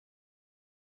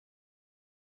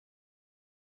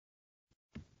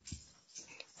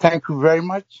Thank you very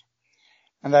much,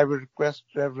 and I will request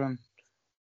Reverend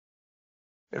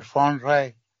Irfan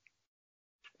Rai,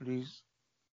 please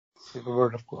say the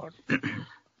word of God.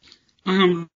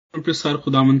 हम अपने sir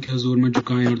खुदावन के हजूर में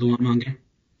झुकाएं और दुआ मांगे।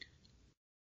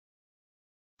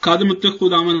 कादमत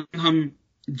खुदावन, हम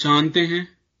जानते हैं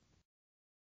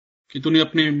कि तूने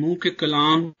अपने मुंह के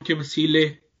कलाम के वसीले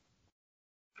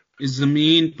इस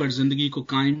जमीन पर जिंदगी को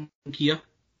कायम किया,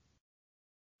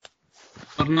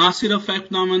 और ना सिर्फ है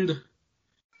खुदावंद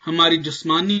हमारी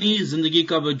जिस्मानी जिंदगी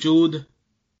का वजूद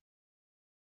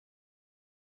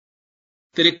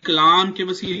तेरे कलाम के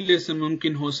वसीले से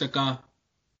मुमकिन हो सका,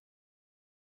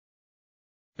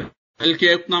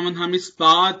 बल्कि खुदावंद हम इस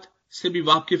बात से भी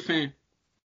वाकिफ हैं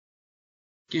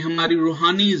कि हमारी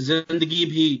रूहानी जिंदगी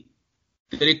भी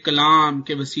तेरे कलाम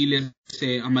के वसीले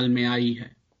से अमल में आई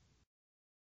है।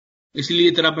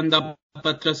 इसलिए तेरा बंदा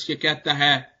पतरस ये कहता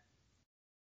है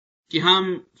कि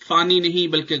हम फानी नहीं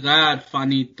बल्कि गैर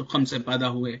फानी तुखम से पैदा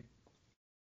हुए,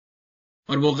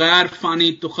 और वो गैर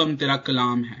फानी तुखम तेरा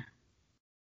कलाम है।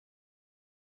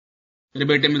 तेरे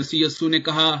बेटे मसीह यीशु ने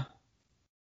कहा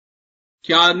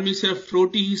कि आदमी सिर्फ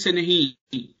रोटी ही से नहीं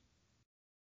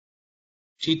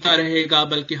जीता रहेगा,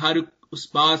 बल्कि हर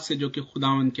उस बात से जो कि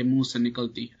खुदावंद के मुंह से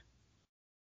निकलती है।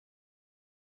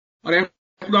 और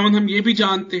खुदावंद, हम ये भी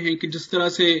जानते हैं कि जिस तरह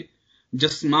से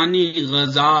जिस्मानी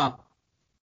ग़िज़ा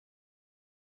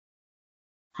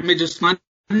हमें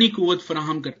जिस्मानी कुव्वत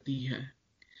फराहम करती है,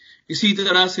 इसी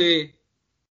तरह से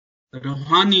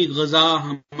रूहानी ग़िज़ा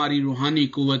हमारी रूहानी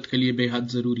कुव्वत के लिए बेहद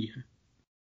जरूरी है।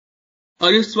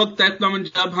 और इस वक्त खुदावंद,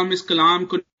 जब हम इस कलाम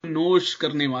को नोश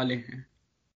करने वाले हैं,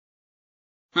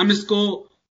 हम इसको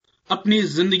अपनी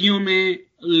जिंदगियों में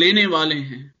लेने वाले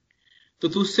हैं, तो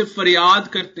तुझसे फरियाद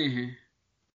करते हैं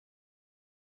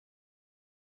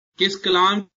कि इस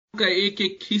कलाम का एक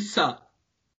एक हिस्सा,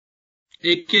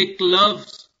 एक एक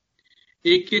लफ्ज,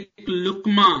 एक एक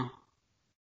लुकमा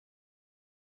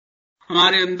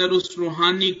हमारे अंदर उस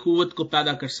रूहानी कुव्वत को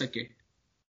पैदा कर सके,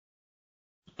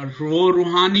 और वो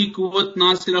रूहानी कुव्वत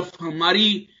ना सिर्फ हमारी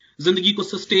जिंदगी को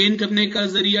सस्टेन करने का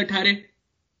जरिया ठहरे,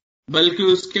 बल्कि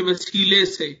उसके वसीले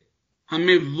से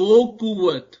हमें वो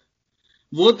कुव्वत,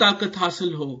 वो ताकत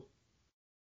हासिल हो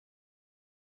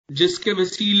जिसके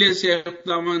वसीले से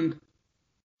खुदावंद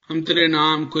हम तेरे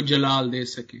नाम को जलाल दे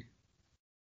सकें।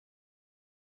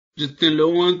 जितने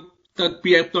लोगों तक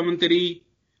भी खुदावंद तेरी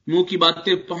मुंह की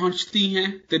बातें पहुंचती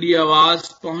हैं, तेरी आवाज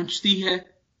पहुंचती है,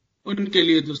 उनके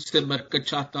लिए तुझसे बरकत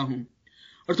चाहता हूं।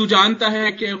 और तू जानता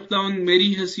है कि खुदावंद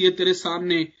मेरी हैसियत तेरे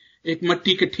सामने एक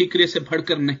मिट्टी के ठीकरे से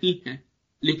बढ़कर नहीं है,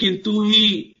 लेकिन तू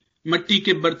ही मिट्टी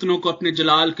के बर्तनों को अपने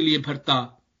जलाल के लिए भरता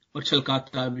और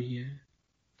छलकाता भी है।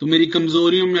 तू मेरी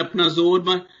कमजोरियों में अपना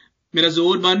मेरा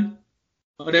जोर बन,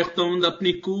 और खुदावंद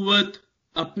अपनी कुव्वत,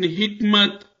 अपनी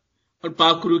हिकमत और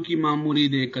पाकरू की मामूली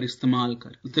देकर इस्तेमाल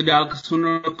कर। तेरे आग सुन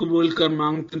और कबूल कर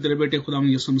मांगते तेरे बेटे खुदावंद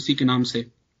यीशु मसीह के नाम से,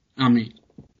 आमीन।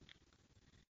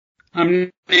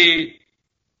 हमने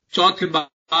चौथे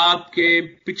बाब के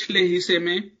पिछले हिस्से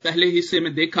में, पहले हिस्से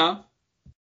में देखा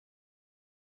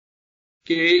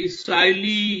कि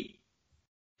इस्राएली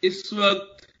इस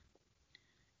वक्त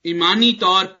ईमानी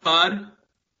तौर पर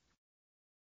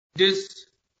जिस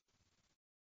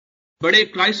बड़े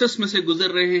क्राइसिस में से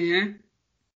गुजर रहे हैं,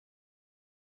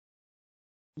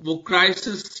 वो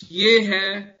क्राइसिस ये है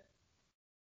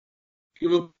कि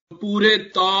वो पूरे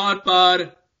तौर पर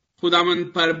खुदावंद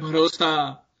पर भरोसा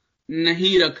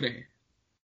नहीं रख रहे।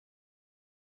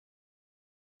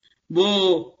 वो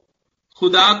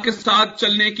खुदा के साथ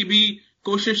चलने की भी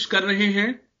कोशिश कर रहे हैं,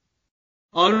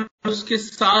 और उसके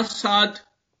साथ साथ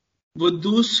वो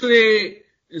दूसरे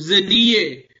जरिए,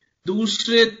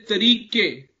 दूसरे तरीके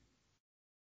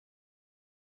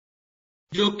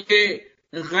जो कि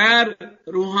गैर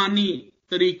रूहानी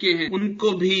तरीके हैं,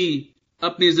 उनको भी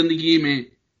अपनी जिंदगी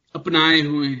में अपनाए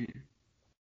हुए हैं।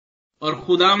 और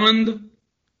खुदावंद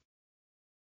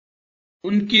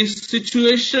उनकी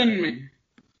सिचुएशन में,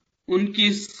 उनकी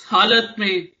हालत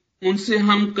में उनसे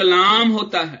हम कलाम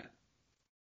होता है,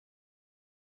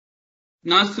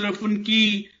 ना सिर्फ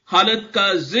उनकी हालत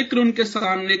का जिक्र उनके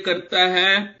सामने करता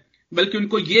है, बल्कि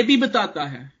उनको यह भी बताता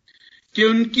है कि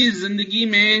उनकी जिंदगी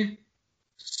में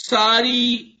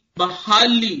सारी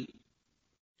बहाली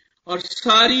और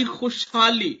सारी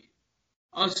खुशहाली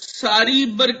और सारी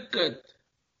बरकत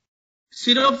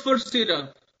सिर्फ और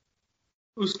सिर्फ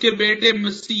उसके बेटे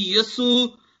मसीह यीशु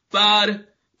पर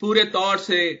पूरे तौर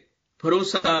से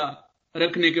भरोसा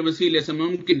रखने के वसीले से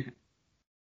मुमकिन है।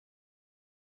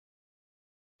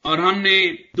 और हमने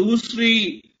दूसरी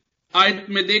आयत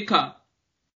में देखा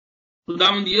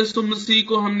खुदावंद यीशु मसीह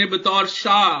को हमने बतौर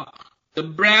शाख द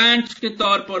ब्रांच के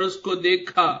तौर पर उसको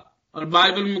देखा। और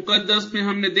बाइबल मुकद्दस में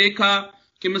हमने देखा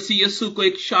कि मसीह यीशु को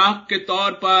एक शाख के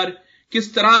तौर पर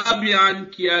किस तरह बयान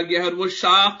किया गया, और वो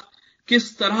शाख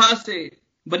किस तरह से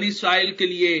बनी इस्राएल के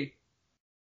लिए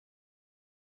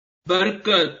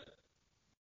बरकत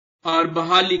और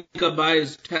बहाली का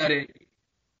बायस ठहरे।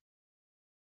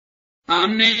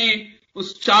 हमने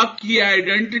उस शाख की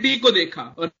आइडेंटिटी को देखा,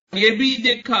 और ये भी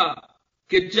देखा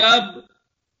कि जब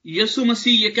यीशु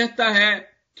मसीह ये कहता है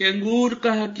कि अंगूर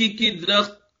का हकीकी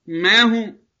दरख्त मैं हूं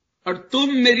और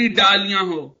तुम मेरी डालियां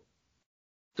हो,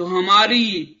 तो हमारी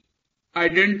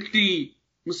आइडेंटिटी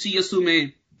मसीह यीशु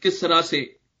में किस तरह से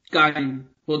कायम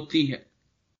होती है।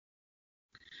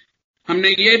 हमने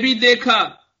ये भी देखा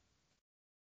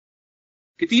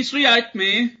कि तीसरी आयत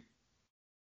में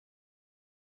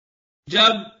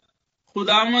जब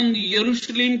खुदावंद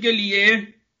यरूशलेम के लिए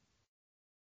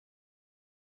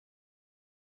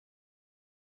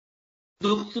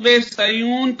दूसरे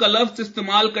सयून का लफ्ज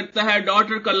इस्तेमाल करता है,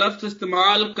 डॉटर का लफ्ज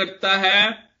इस्तेमाल करता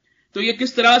है, तो ये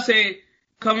किस तरह से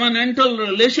कवनेंटल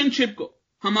रिलेशनशिप को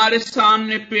हमारे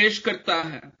सामने पेश करता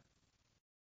है।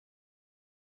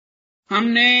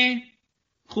 हमने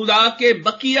खुदा के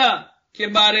बकिया के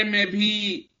बारे में भी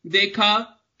देखा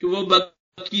कि वो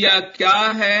बकिया क्या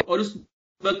है और उस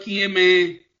बकिए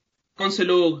में कौन से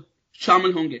लोग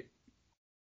शामिल होंगे।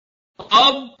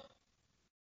 अब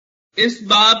इस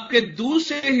बाब के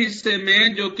दूसरे हिस्से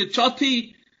में, जो कि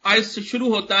चौथी आयत से शुरू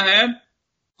होता है,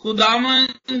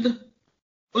 खुदावंद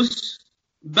उस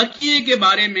बकिए के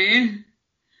बारे में,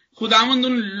 खुदावंद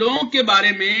उन लोगों के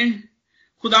बारे में,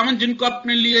 खुदावंद जिनको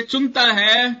अपने लिए चुनता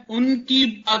है, उनकी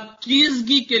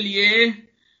पाकीज़गी के लिए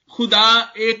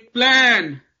खुदा एक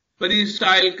प्लान बनी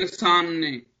इस्राएल के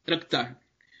सामने रखता है।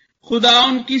 खुदा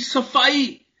उनकी सफाई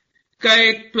का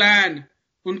एक प्लान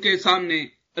उनके सामने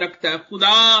रखता है।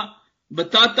 खुदा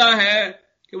बताता है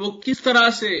कि वो किस तरह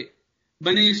से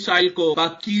बनी इस्राएल को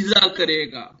पाकीज़ा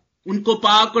करेगा, उनको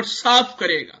पाक और साफ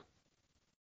करेगा।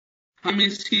 हम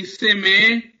इस हिस्से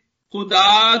में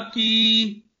खुदा की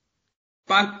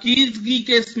पाकीज़गी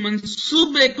के इस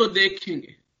मंसूबे को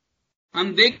देखेंगे।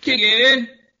 हम देखेंगे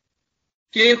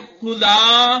कि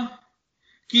खुदा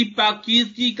की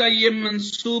पाकीज़गी का ये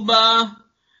मंसूबा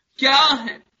क्या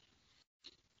है,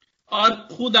 और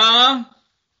खुदा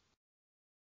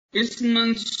इस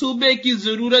मंसूबे की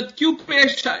जरूरत क्यों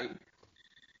पेश आई,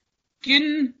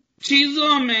 किन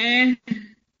चीजों में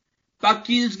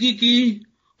पाकीज़गी की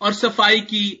और सफाई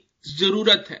की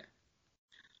जरूरत है।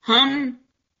 हम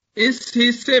इस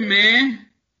हिस्से में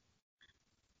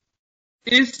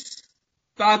इस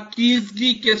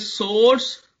पाकीज़गी के सोर्स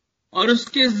और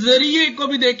उसके जरिए को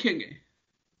भी देखेंगे,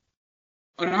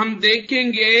 और हम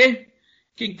देखेंगे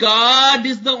कि God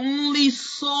is the only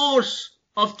source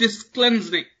of this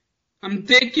cleansing. हम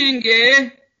देखेंगे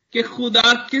कि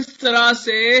खुदा किस तरह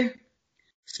से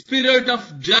स्पिरिट ऑफ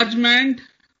जजमेंट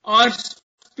और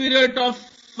स्पिरिट ऑफ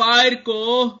फायर को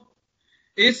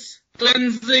इस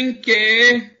क्लेंजिंग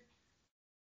के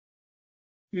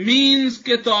मीन्स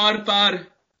के तौर पर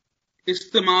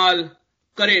इस्तेमाल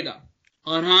करेगा,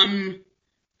 और हम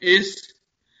इस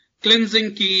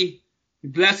क्लेंजिंग की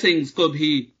ब्लेसिंग्स को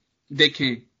भी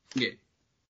देखेंगे।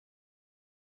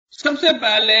 सबसे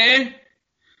पहले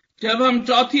जब हम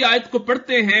चौथी आयत को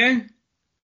पढ़ते हैं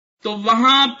तो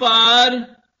वहां पर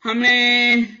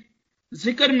हमें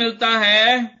जिक्र मिलता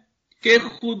है कि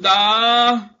खुदा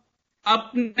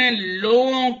अपने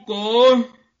लोगों को,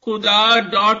 खुदा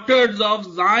डॉटर्स ऑफ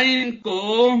ज़ायन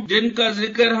को, जिनका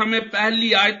जिक्र हमें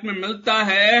पहली आयत में मिलता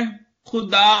है,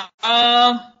 खुदा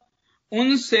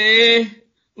उनसे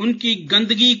उनकी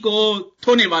गंदगी को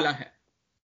धोने वाला है।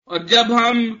 और जब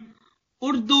हम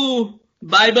उर्दू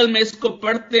बाइबल में इसको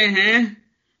पढ़ते हैं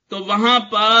तो वहां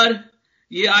पर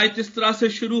यह आयत इस तरह से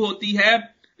शुरू होती है,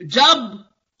 जब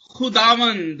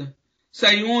खुदावंद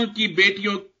सयोन की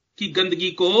बेटियों की गंदगी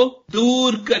को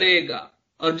दूर करेगा।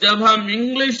 और जब हम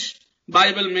इंग्लिश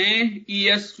बाइबल में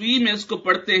ESV में इसको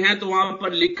पढ़ते हैं तो वहां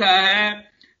पर लिखा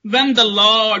है, when the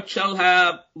Lord shall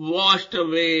have washed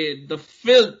away the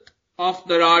filth of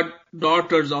the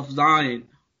daughters of Zion।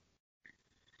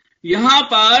 यहां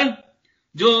पर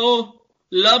जो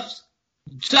लफ्ज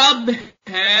जब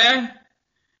है,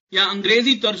 या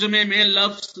अंग्रेजी तर्जुमे में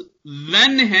लफ्ज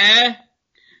when है,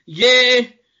 ये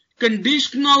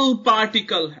कंडीशनल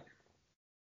पार्टिकल है।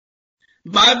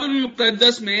 बाइबल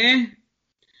मुकद्दस में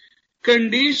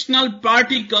कंडीशनल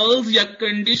पार्टिकल्स या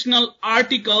कंडीशनल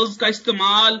आर्टिकल्स का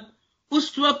इस्तेमाल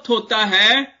उस वक्त होता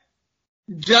है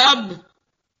जब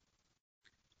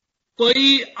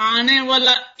कोई आने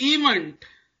वाला इवेंट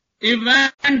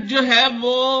जो है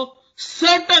वो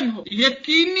सर्टन हो,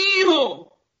 यकीनी हो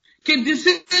कि this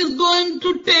is going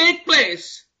to take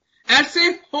place, ऐसे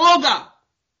होगा,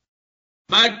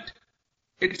 but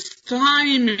it's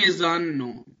time is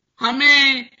unknown.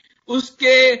 हमें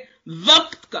उसके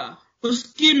वक्त का,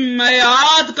 उसकी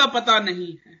मियाद का पता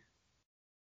नहीं है।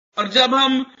 और जब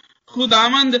हम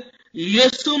खुदावंद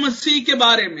यीशु मसीह के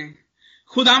बारे में,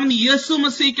 खुदावंद यीशु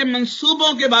मसीह के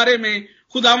मंसूबों के बारे में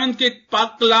खुदावंद के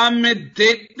पाक कलाम में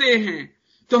देखते हैं,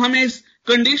 तो हमें इस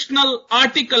कंडीशनल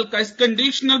आर्टिकल का, इस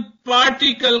कंडीशनल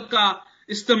पार्टिकल का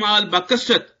इस्तेमाल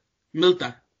बकसरत मिलता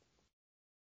है।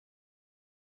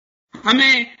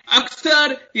 हमें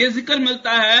अक्सर यह जिक्र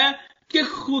मिलता है कि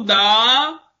खुदा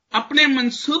अपने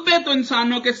मंसूबे तो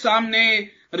इंसानों के सामने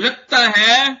रखता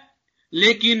है,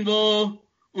 लेकिन वो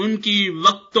उनकी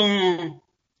वक्तों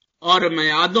और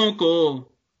मियादों को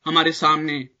हमारे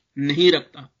सामने नहीं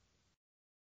रखता।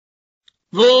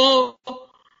 वो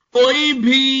कोई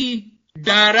भी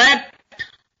डायरेक्ट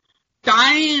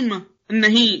टाइम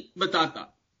नहीं बताता।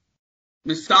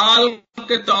 मिसाल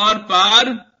के तौर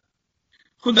पर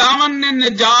खुदावन ने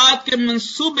निजात के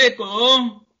मंसूबे को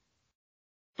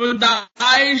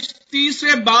पैदाइश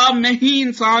 3 बाब में ही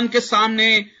इंसान के सामने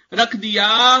रख दिया,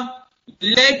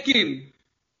 लेकिन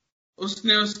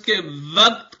उसने उसके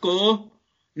वक्त को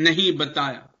नहीं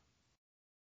बताया।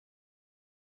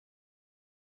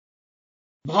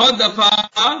 बहुत दफा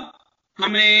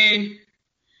हमें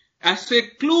ऐसे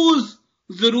क्लूज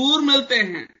जरूर मिलते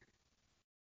हैं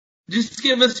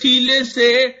जिसके वसीले से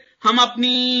हम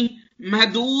अपनी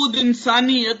महदूद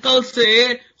इंसानी अकल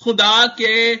से खुदा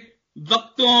के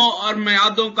वक्तों और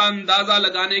मियादों का अंदाजा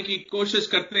लगाने की कोशिश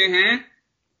करते हैं,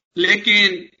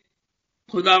 लेकिन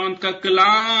खुदावंद का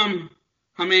कलाम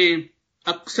हमें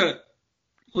अक्सर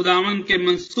खुदावंद के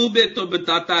मंसूबे तो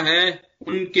बताता है,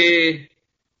 उनके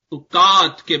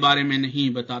औकात के बारे में नहीं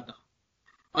बताता।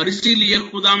 और इसीलिए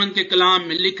खुदावंद के कलाम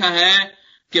में लिखा है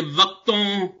कि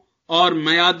वक्तों और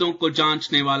मियादों को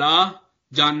जानने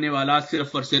वाला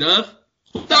सिर्फ और सिर्फ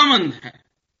खुदावंद है।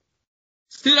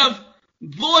 सिर्फ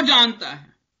वो जानता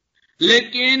है,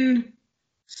 लेकिन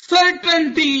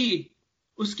सर्टेनिटी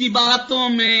उसकी बातों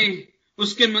में,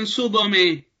 उसके मंसूबों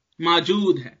में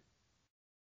मौजूद है।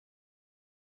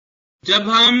 जब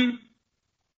हम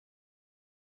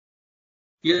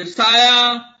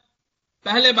यशाया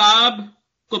पहले बाब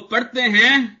को पढ़ते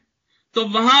हैं तो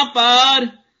वहां पर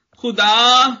खुदा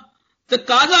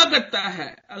तकाजा करता है।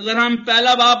 अगर हम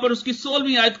पहला बाब पर उसकी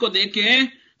 16वीं आयत को देखें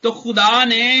तो खुदा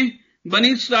ने बनी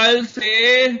इस्राएल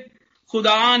से,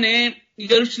 खुदा ने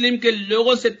यरूशलेम के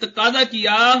लोगों से तकाजा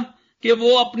किया कि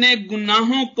वो अपने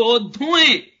गुनाहों को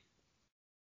धोएं।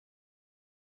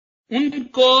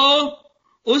 उनको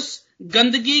उस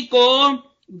गंदगी को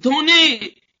धोने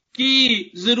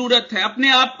की जरूरत है,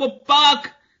 अपने आप को पाक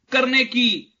करने की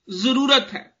जरूरत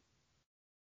है।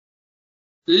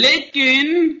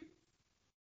 लेकिन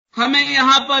हमें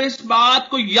यहां पर इस बात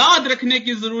को याद रखने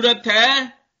की जरूरत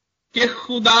है कि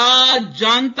खुदा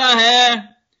जानता है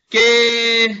कि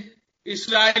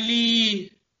इस्राएली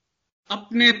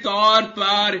अपने तौर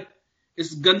पर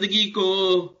इस गंदगी को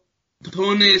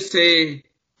धोने से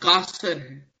कासर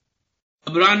है।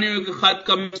 इब्रानियों के खत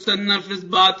का मुसन्नफ इस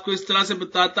बात को इस तरह से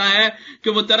बताता है कि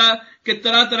वो तरह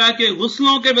तरह के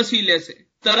गुस्लों के वसीले से,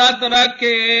 तरह तरह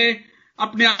के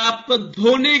अपने आप को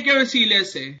धोने के वसीले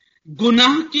से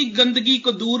गुनाह की गंदगी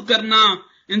को दूर करना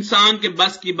इंसान के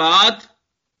बस की बात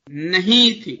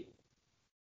नहीं थी।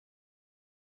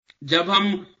 जब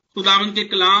हम खुदावंद के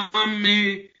कलाम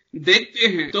में देखते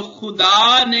हैं तो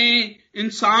खुदा ने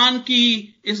इंसान की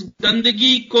इस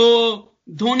गंदगी को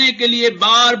धोने के लिए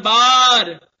बार बार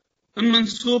उन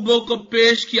मंसूबों को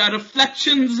पेश किया।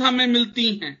 रिफ्लेक्शंस हमें मिलती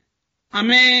हैं,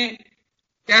 हमें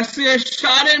ऐसे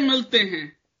इशारे मिलते हैं,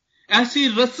 ऐसी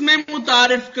रस्में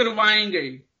मुतारिफ करवाएंगे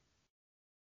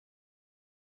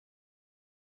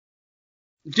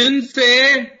जिनसे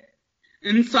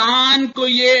इंसान को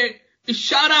ये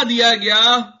इशारा दिया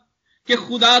गया कि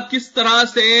खुदा किस तरह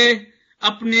से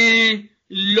अपने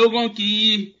लोगों की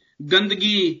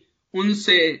गंदगी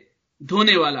उनसे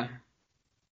धोने वाला है।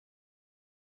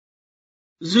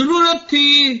 जरूरत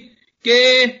थी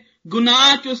कि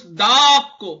गुनाह के उस दाग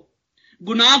को,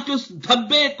 गुनाह के उस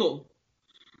धब्बे को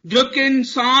जो कि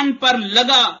इंसान पर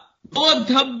लगा, वो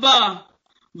धब्बा,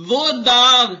 वो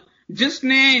दाग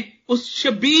जिसने उस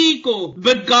शबी को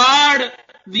बिगाड़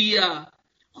दिया,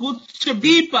 खुद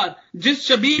शबी पर, जिस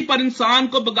शबी पर इंसान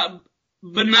को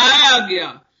बनाया गया,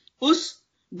 उस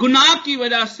गुनाह की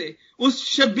वजह से उस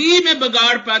शबी में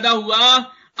बिगाड़ पैदा हुआ।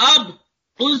 अब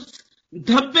उस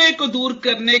धब्बे को दूर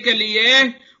करने के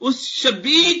लिए, उस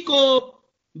शबी को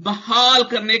बहाल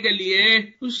करने के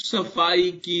लिए उस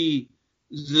सफाई की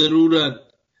जरूरत।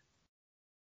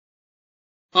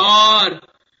 और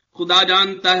खुदा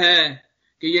जानता है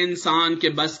कि ये इंसान के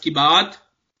बस की बात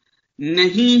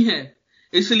नहीं है।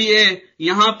 इसलिए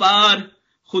यहां पर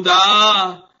खुदा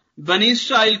बनी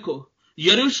इस्राएल को,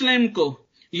 यरूशलेम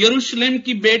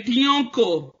की बेटियों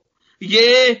को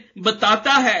ये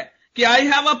बताता है कि I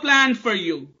have a plan for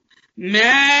you.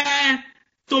 मैं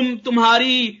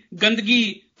तुम्हारी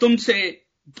गंदगी तुमसे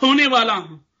धोने वाला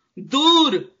हूं,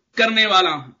 दूर करने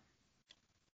वाला हूं।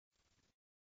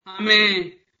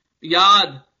 हमें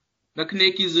याद रखने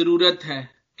की जरूरत है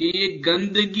कि ये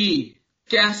गंदगी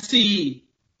कैसी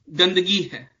गंदगी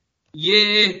है।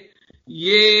 ये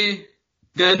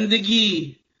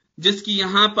गंदगी जिसकी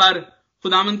यहां पर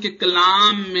खुदावंद के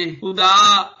कलाम में खुदा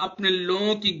अपने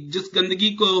लोगों की जिस गंदगी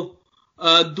को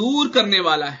दूर करने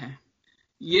वाला है,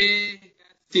 ये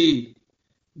कैसी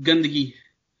गंदगी है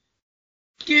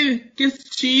कि किस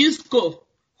चीज को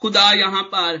खुदा यहां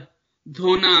पर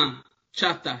धोना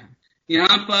चाहता है।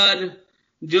 यहां पर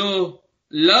जो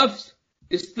लफ्ज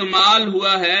इस्तेमाल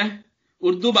हुआ है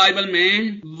उर्दू बाइबल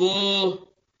में, वो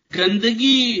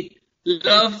गंदगी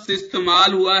लफ्ज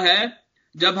इस्तेमाल हुआ है।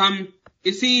 जब हम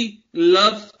इसी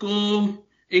लफ्ज को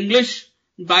इंग्लिश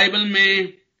बाइबल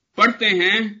में पढ़ते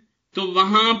हैं तो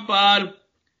वहां पर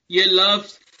यह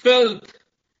लफ्ज फिल्थ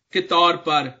के तौर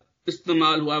पर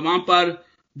इस्तेमाल हुआ। वहां पर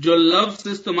जो लफ्ज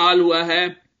इस्तेमाल हुआ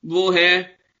है वो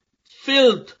है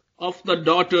filth of the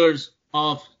daughters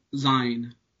of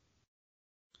Zain.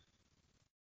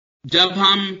 जब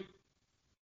हम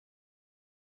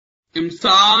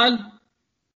इमसाल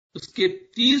उसके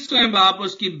 30वें बाब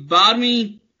उसकी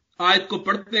 12वीं आयत को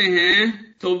पढ़ते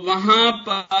हैं तो वहां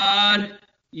पर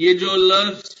ये जो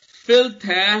लफ्ज फिल्थ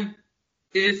है,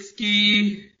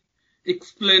 इसकी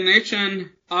एक्सप्लेनेशन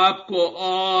आपको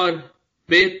और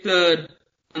बेहतर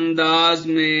अंदाज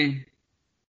में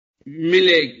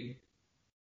मिलेगी।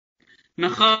 मैं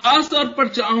खास तौर पर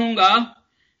चाहूंगा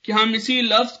कि हम इसी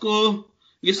लफ्ज को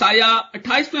यशाया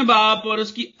 28वें बाब और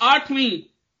उसकी 8वीं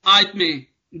आयत में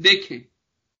देखें।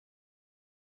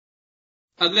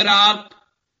 अगर आप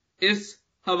इस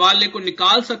हवाले को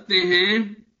निकाल सकते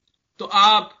हैं तो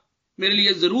आप मेरे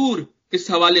लिए जरूर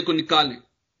इस हवाले को निकालें।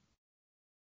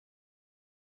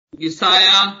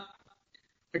 यशाया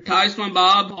 28वां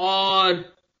बाब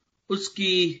और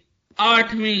उसकी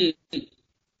 8वीं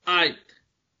आयत।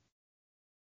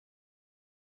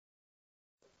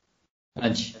 हाँ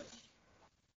जी।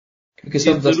 क्योंकि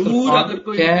सब दस्तरखान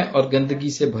कैं और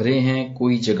गंदगी से भरे हैं,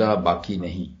 कोई जगह बाकी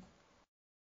नहीं।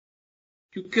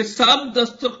 क्योंकि सब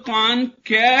दस्तरखान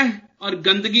कैं और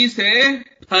गंदगी से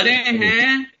भरे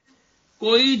हैं,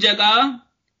 कोई जगह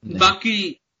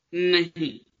बाकी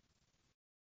नहीं।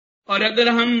 और अगर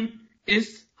हम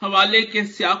इस हवाले के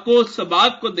सियाको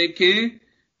सबाक को देखें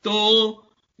तो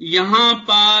यहां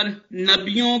पर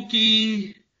नबियों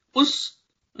की उस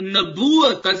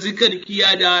नबूवत का जिक्र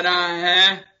किया जा रहा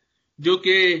है जो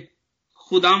कि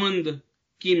खुदावंद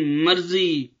की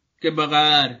मर्जी के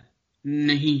बगैर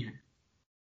नहीं है।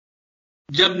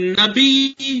 जब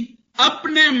नबी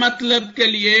अपने मतलब के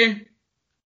लिए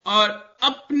और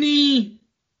अपनी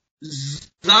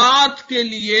जात के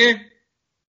लिए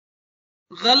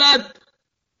गलत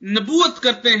नबूवत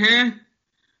करते हैं,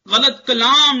 गलत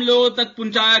कलाम लोगों तक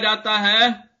पहुंचाया जाता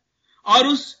है और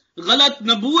उस गलत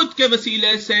नबूवत के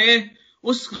वसीले से,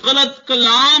 उस गलत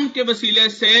कलाम के वसीले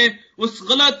से, उस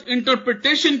गलत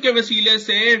इंटरप्रिटेशन के वसीले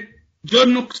से जो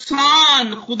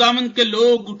नुकसान खुदावंद के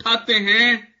लोग उठाते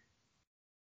हैं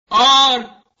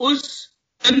और उस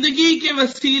गंदगी के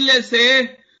वसीले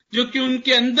से जो कि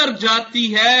उनके अंदर जाती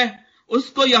है,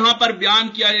 उसको यहां पर बयान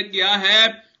किया गया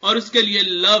है और उसके लिए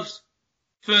लफ्ज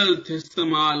फिल्थ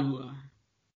इस्तेमाल हुआ है।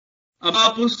 अब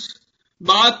आप उस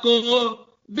बात को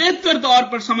बेहतर तौर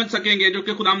पर समझ सकेंगे जो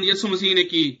कि खुदावंद यीशु मसीह ने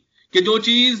की, कि जो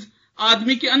चीज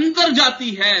आदमी के अंदर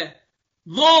जाती है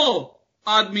वो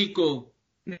आदमी को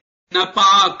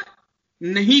नापाक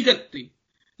नहीं करती,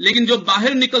 लेकिन जो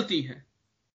बाहर निकलती है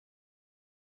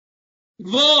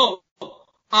वो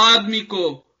आदमी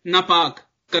को नापाक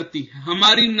करती है।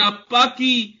 हमारी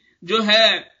नापाकी जो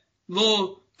है वो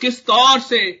किस तौर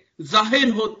से जाहिर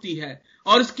होती है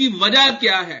और इसकी वजह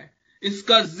क्या है,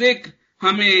 इसका जिक्र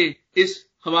हमें इस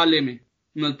हवाले में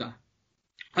मिलता है।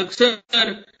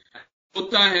 अक्सर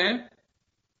होता है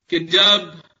कि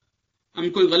जब हम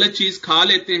कोई गलत चीज खा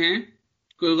लेते हैं,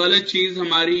 कोई गलत चीज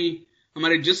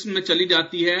हमारे जिस्म में चली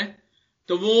जाती है,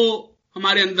 तो वो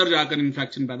हमारे अंदर जाकर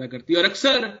इन्फेक्शन पैदा करती है और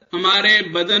अक्सर हमारे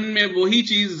बदन में वही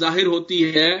चीज जाहिर होती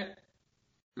है।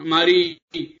 हमारी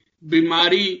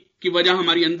बीमारी की वजह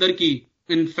हमारी अंदर की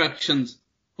इन्फेक्शंस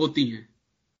होती हैं।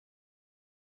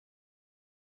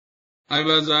 I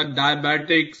was a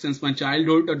diabetic since my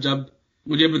childhood, और जब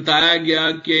मुझे बताया गया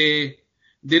कि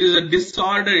there is a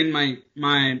disorder in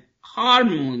my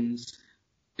hormones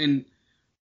in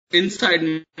inside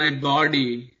my body.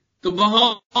 तो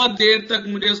बहुत देर तक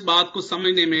मुझे इस बात को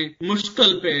समझने में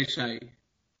मुश्किल पेश आई,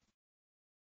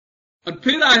 और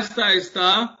फिर आहिस्ता आहिस्ता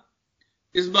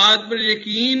इस बात पर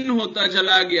यकीन होता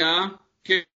चला गया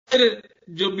कि फिर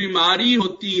जो बीमारी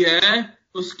होती है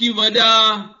उसकी वजह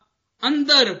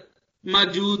अंदर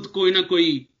मौजूद कोई ना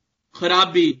कोई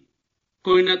खराबी,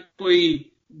 कोई ना कोई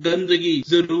गंदगी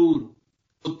जरूर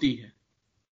होती है।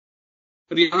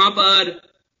 और यहां पर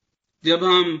जब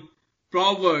हम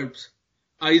प्रोवर्ब्स,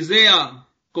 आइज़ाया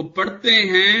को पढ़ते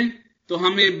हैं तो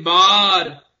हमें बार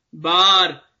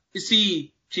बार इसी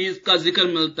चीज का जिक्र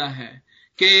मिलता है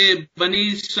कि बनी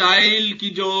इस्राइल की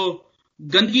जो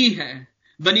गंदगी है,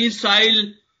 बनी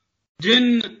इस्राइल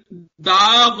जिन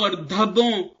दाग और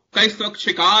धब्बों का इस वक्त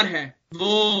शिकार है,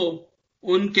 वो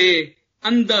उनके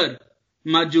अंदर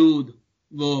मौजूद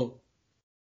वो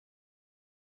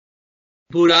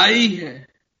बुराई है,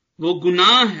 वो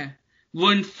गुनाह है,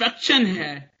 वो इन्फेक्शन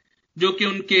है जो कि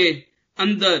उनके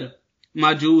अंदर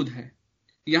मौजूद है।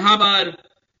 यहां पर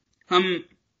हम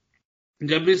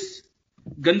जब इस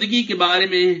गंदगी के बारे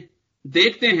में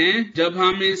देखते हैं, जब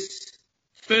हम इस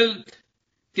फिल्थ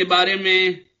के बारे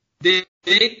में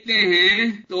देखते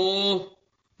हैं, तो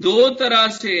दो तरह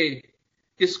से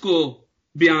इसको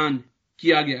बयान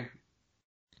किया गया है।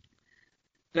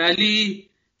 पहली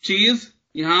चीज,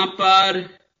 यहां पर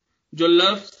जो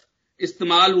लफ्ज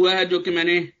इस्तेमाल हुआ है, जो कि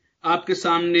मैंने आपके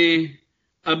सामने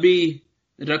अभी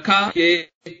रखा,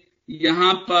 कि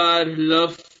यहां पर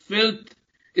लफ्ज फिल्थ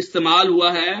इस्तेमाल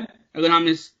हुआ है। अगर हम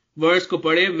इस वर्स को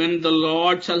पढ़े, when the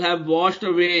Lord shall have washed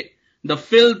away the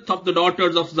filth of the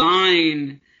daughters of Zion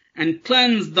and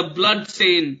cleansed the blood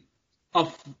stain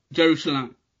of Jerusalem।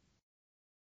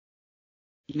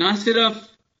 न सिर्फ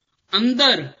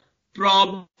अंदर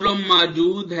प्रॉब्लम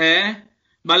मौजूद है,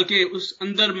 बल्कि उस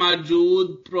अंदर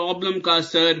मौजूद प्रॉब्लम का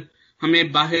असर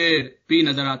हमें बाहर भी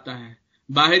नजर आता है।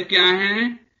 बाहर क्या है?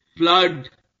 ब्लड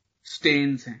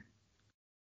स्टेन्स हैं।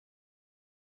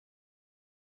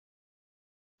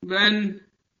 When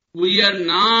we are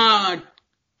not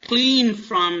clean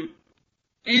from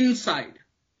inside,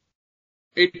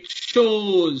 it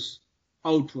shows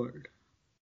outward।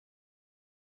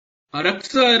 और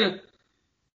अक्सर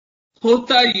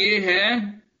होता ये है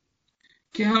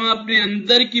कि हम अपने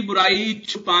अंदर की बुराई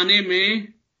छुपाने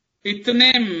में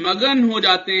इतने मगन हो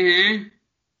जाते हैं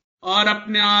और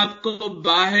अपने आप को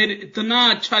बाहर इतना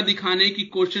अच्छा दिखाने की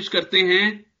कोशिश करते हैं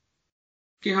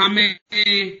कि हमें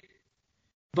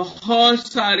बहुत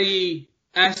सारी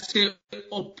ऐसे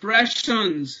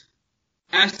ऑपरेशंस,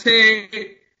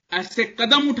 ऐसे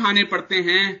कदम उठाने पड़ते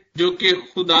हैं जो कि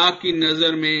खुदा की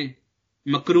नजर में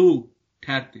मकरूह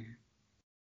ठहरते हैं।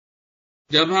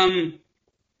 जब हम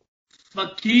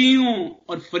फकीहों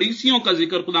और फरीसियों का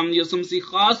जिक्र खुदावंद यीशु मसीह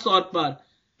खास तौर पर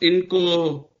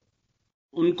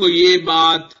उनको ये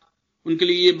बात, उनके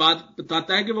लिए ये बात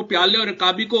बताता है कि वो प्याले और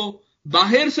रकाबी को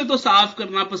बाहर से तो साफ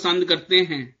करना पसंद करते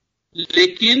हैं,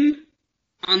 लेकिन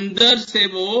अंदर से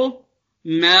वो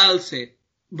मैल से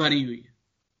भरी हुई है।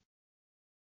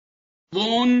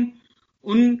 वो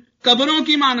उन कब्रों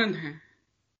की मानंद है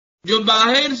जो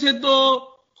बाहर से तो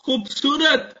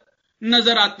खूबसूरत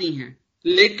नजर आती हैं,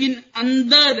 लेकिन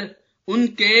अंदर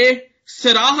उनके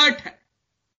सराहट है,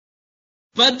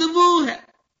 बदबू है।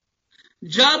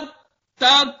 जब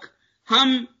तक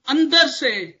हम अंदर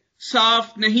से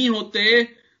साफ नहीं होते,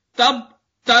 तब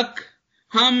तक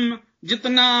हम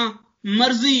जितना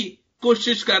मर्जी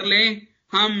कोशिश कर लें,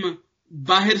 हम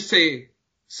बाहर से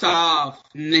साफ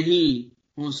नहीं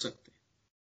हो सकते।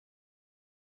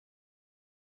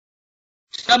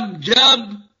 जब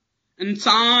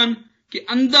इंसान के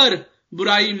अंदर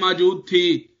बुराई मौजूद थी,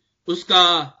 उसका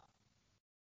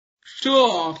शो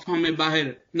ऑफ हमें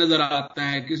बाहर नजर आता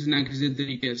है किसी ना किसी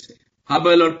तरीके से।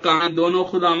 हाबिल और काइन दोनों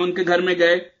खुदावंद के घर में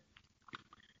गए।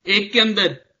 एक के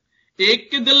अंदर, एक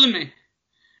के दिल में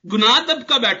गुनाह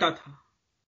दबका बैठा था,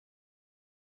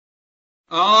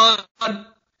 और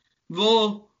वो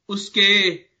उसके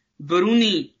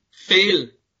बरूनी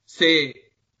फेल से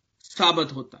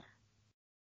साबित होता है।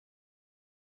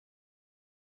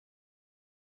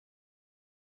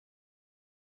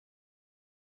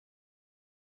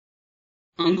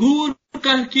 अंगूर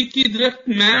का हकीकी दरख्त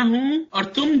मैं हूं और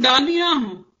तुम डालियां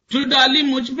हो। जो डाली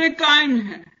मुझ में कायम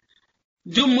है,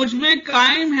 जो मुझ में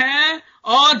कायम है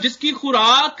और जिसकी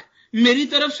खुराक मेरी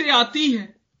तरफ से आती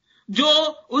है, जो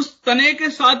उस तने के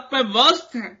साथ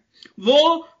पैवस्त है,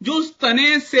 वो जो उस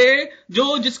तने से,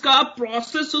 जो जिसका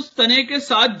प्रोसेस उस तने के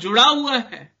साथ जुड़ा हुआ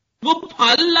है, वो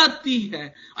फल लाती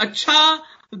है, अच्छा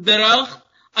दरख्त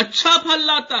अच्छा फल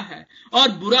लाता है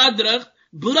और बुरा दरख्त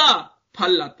बुरा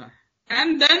फल लाता है।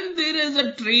 And then there is a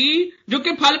tree जो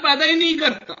कि फल पैदा ही नहीं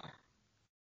करता।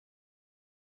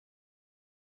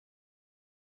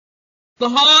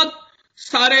 बहुत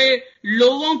सारे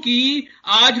लोगों की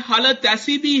आज हालत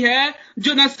ऐसी भी है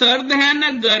जो न सर्द है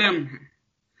न गर्म है,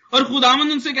 और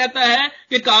खुदावंद उनसे कहता है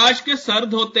कि काश के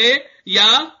सर्द होते या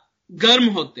गर्म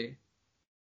होते।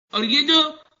 और ये जो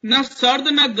न सर्द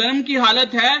न गर्म की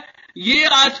हालत है, ये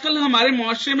आजकल हमारे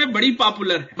मुआशरे में बड़ी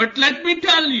पॉपुलर है। But let me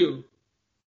tell you,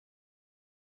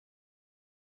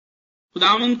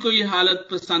 खुदावंद को ये हालत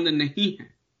पसंद नहीं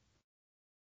है,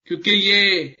 क्योंकि ये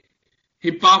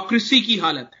हिपोक्रेसी की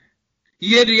हालत है,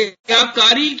 ये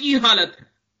रियाकारी की हालत है।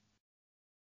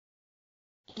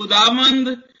 खुदावंद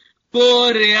को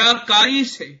रियाकारी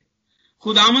से,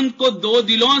 खुदावंद को दो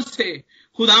दिलों से,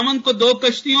 खुदावंद को दो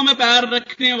कश्तियों में पैर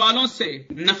रखने वालों से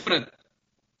नफरत।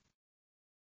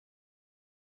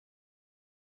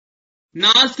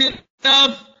 ना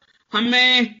सिर्फ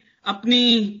हमें अपनी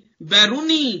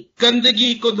बैरूनी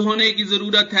गंदगी को धोने की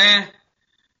जरूरत है,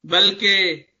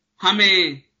 बल्कि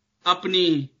हमें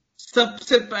अपनी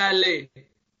सबसे पहले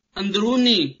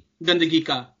अंदरूनी गंदगी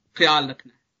का ख्याल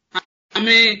रखना है।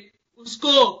 हमें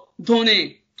उसको धोने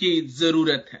की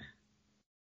जरूरत है।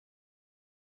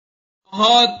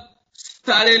 बहुत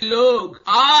सारे लोग,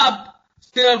 आप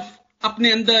सिर्फ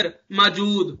अपने अंदर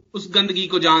मौजूद उस गंदगी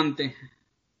को जानते हैं,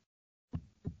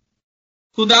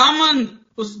 खुदावंद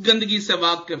उस गंदगी से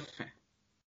वाकिफ है।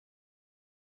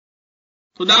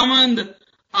 खुदावंद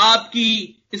आपकी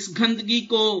इस गंदगी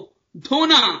को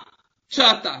धोना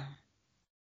चाहता है।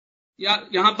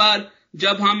 यहां पर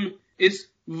जब हम इस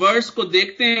वर्स को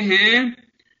देखते हैं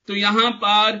तो यहां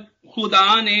पर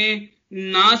खुदा ने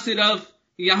ना सिर्फ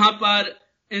यहां पर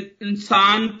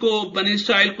इंसान को, बनी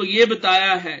इस्राएल को यह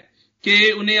बताया है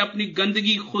कि उन्हें अपनी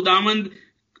गंदगी, खुदावंद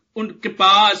उनके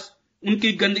पास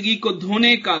उनकी गंदगी को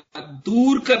धोने का,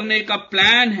 दूर करने का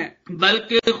प्लान है,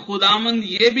 बल्कि खुदावंद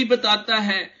ये भी बताता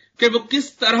है कि वो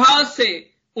किस तरह से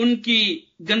उनकी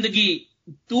गंदगी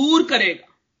दूर करेगा।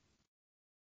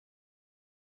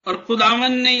 और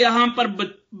खुदावंद ने यहां पर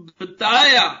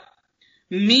बताया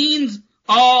मीन्स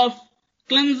ऑफ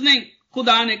क्लिंजिंग,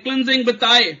 खुदा ने क्लिंजिंग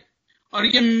बताए, और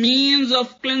ये मीन्स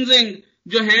ऑफ क्लिंजिंग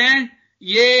जो हैं,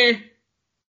 ये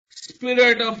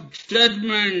spirit of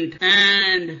judgement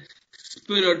and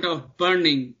spirit of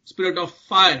burning, spirit of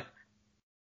fire.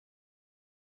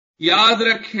 याद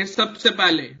रखें, सबसे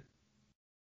पहले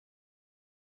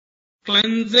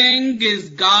क्लेंजिंग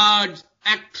इज गॉड्स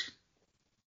एक्ट।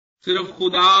 सिर्फ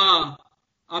खुदा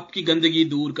आपकी गंदगी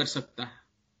दूर कर सकता है।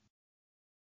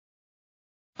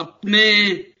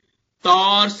 अपने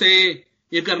तौर से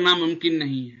यह करना मुमकिन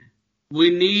नहीं है। We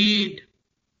need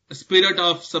spirit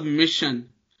of submission.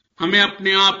 हमें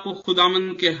अपने आप को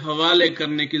खुदावंद के हवाले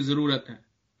करने की जरूरत है।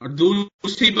 और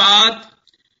दूसरी बात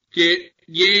कि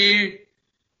ये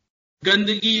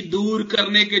गंदगी दूर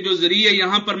करने के जो जरिए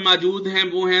यहां पर मौजूद हैं,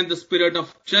 वो हैं the spirit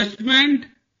of judgement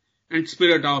and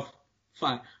spirit of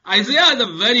fire. Isaiah is a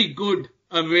very good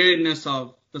awareness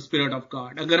of the spirit of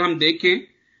God. अगर हम देखें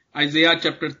आइज़िया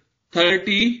चैप्टर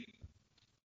 30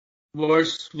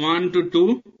 वर्स 1 to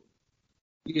 2,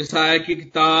 यशायाह की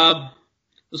किताब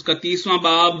उसका 30वां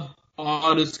बाब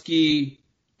और उसकी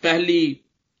पहली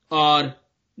और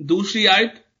दूसरी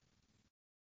आयत।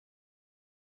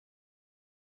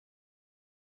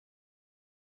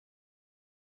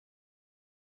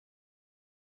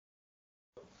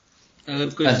 अगर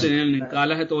कोई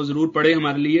निकाला है तो वो जरूर पढ़े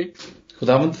हमारे लिए।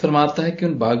 खुदावंद फरमाता है कि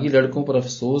उन बागी लड़कों पर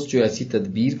अफसोस जो ऐसी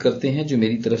तदबीर करते हैं जो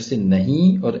मेरी तरफ से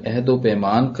नहीं, और अहदो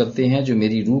पैमान करते हैं जो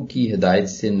मेरी रूह की हिदायत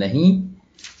से नहीं,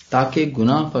 ताकि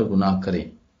गुनाह पर गुनाह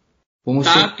करें। वो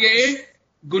मुझसे ताकि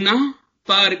गुनाह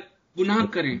पर गुनाह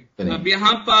करें। अब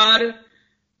यहां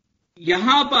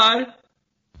पर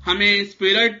हमें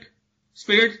स्पिरिट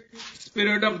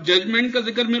ऑफ जजमेंट का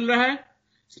जिक्र मिल रहा है,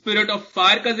 स्पिरिट ऑफ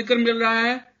फायर का जिक्र मिल रहा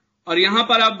है, और यहां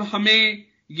पर अब हमें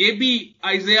ये भी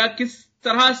आइज़िया किस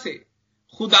तरह से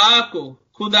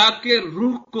खुदा के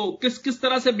रूह को किस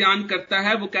तरह से बयान करता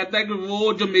है। वो कहता है कि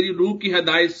वो जो मेरी रूह की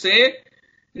हिदायत से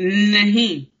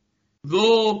नहीं, वो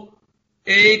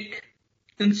एक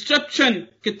इंस्ट्रक्शन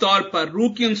के तौर पर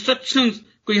रूह की इंस्ट्रक्शंस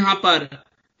को यहां पर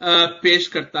पेश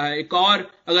करता है। एक और,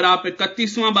 अगर आप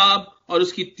 31वां बाब और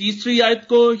उसकी 3री आयत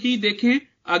को ही देखें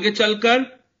आगे चलकर,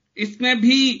 इसमें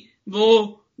भी वो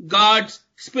गॉड्स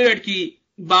स्पिरिट की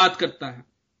बात करता है।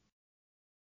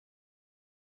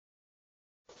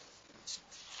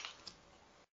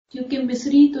 क्योंकि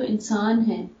मिस्री तो इंसान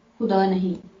है, खुदा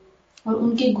नहीं, और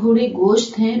उनके घोड़े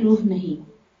गोश्त हैं, रूह नहीं।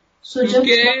 सो जब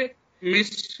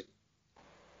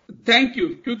थैंक यू,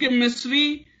 क्योंकि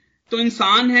मिस्री तो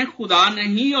इंसान है, खुदा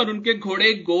नहीं, और उनके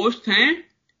घोड़े गोश्त हैं,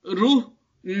 रूह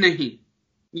नहीं।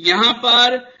 यहां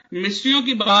पर मिस्रियों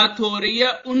की बात हो रही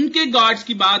है, उनके गॉड्स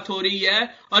की बात हो रही है,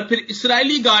 और फिर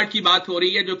इस्राएली गॉड की बात हो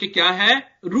रही है, जो कि क्या है?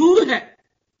 रूह है।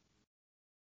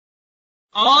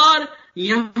 और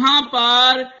यहां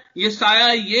पर यसाया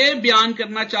ये बयान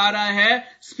करना चाह रहा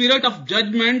है, spirit of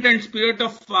judgement and spirit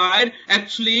of fire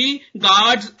actually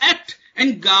gods act,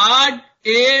 and God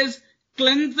is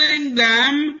cleansing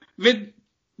them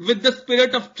with the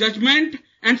spirit of judgement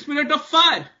and spirit of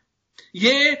fire.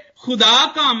 ये खुदा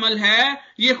का अमल है,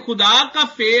 ये खुदा का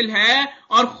फेल है,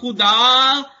 और खुदा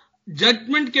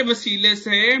जजमेंट के वसीले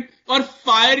से और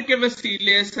फायर के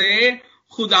वसीले से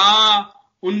खुदा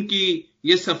उनकी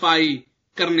ये सफाई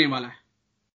करने वाला है।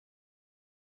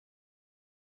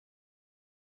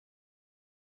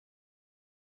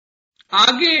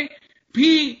 आगे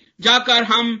भी जाकर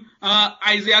हम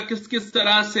आइज़िया किस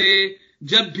तरह से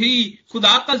जब भी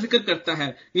खुदा का जिक्र करता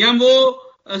है, या वो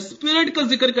स्पिरिट का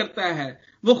जिक्र करता है,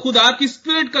 वो खुदा की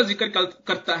स्पिरिट का जिक्र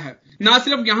करता है। ना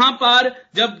सिर्फ यहां पर,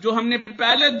 जब जो हमने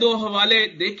पहले 2 हवाले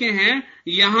देखे हैं,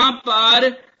 यहां पर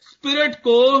स्पिरिट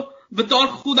को बतौर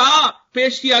खुदा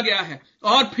पेश किया गया है,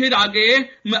 और फिर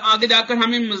आगे जाकर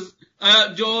हमें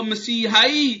जो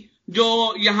मसीहाई जो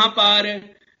यहां पर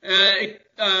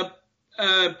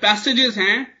पैसेजेस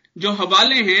हैं, जो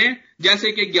हवाले हैं,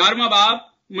 जैसे कि 11वां बाब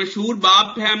मशहूर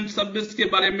बाप है, हम सब इसके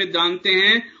बारे में जानते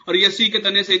हैं, और यसी के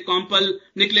तने से एक कॉम्पल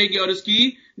निकलेगी और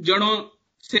उसकी जड़ों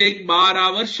से एक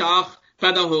बारावर शाख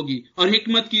पैदा होगी, और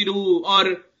हिकमत की रूह, और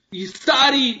ये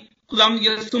सारी खुदाम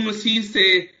यसु मसीह से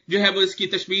जो है वो इसकी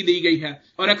तशबीह दी गई है।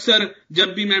 और अक्सर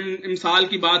जब भी मैं मिसाल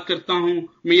की बात करता हूं,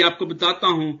 मैं ये आपको बताता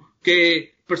हूं कि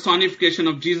पर्सोनिफिकेशन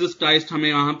ऑफ जीसस क्राइस्ट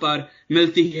हमें वहां पर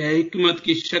मिलती है हिकमत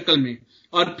की शक्ल में।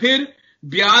 और फिर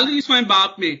 42वें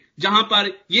बाब में, जहां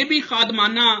पर यह भी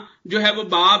खादमाना जो है वो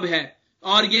बाब है,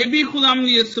 और यह भी खुदाम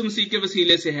यसु मसीह के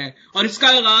वसीले से है, और इसका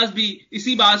आगाज भी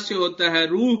इसी बात से होता है,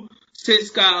 रूह से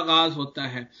इसका आगाज होता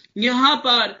है। यहां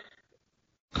पर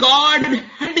गॉड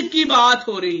हेड की बात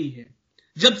हो रही है।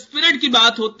 जब स्पिरिट की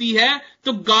बात होती है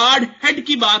तो गॉड हेड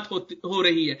की बात हो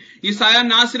रही है। यसाया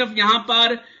ना सिर्फ यहां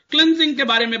पर क्लिंजिंग के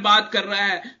बारे में बात कर रहा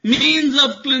है, मीन्स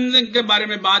ऑफ क्लिंजिंग के बारे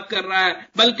में बात कर रहा है,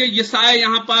 बल्कि यसाया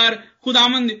यहां पर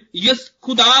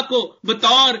खुदा को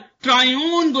बतौर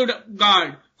ट्रायून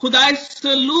गॉड, खुदा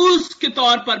सलूस के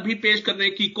तौर पर भी पेश करने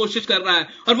की कोशिश कर रहा है।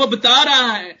 और वो बता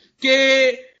रहा है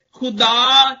कि खुदा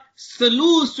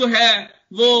सलूस जो है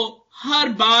वो हर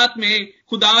बात में,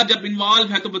 खुदा जब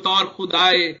इन्वॉल्व है तो बतौर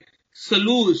खुदाए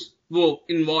सलूस वो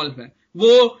इन्वॉल्व है,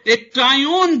 वो एक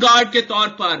ट्रायून गॉड के तौर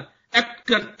पर एक्ट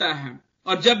करता है।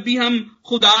 और जब भी हम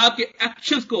खुदा के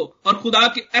एक्शंस को और खुदा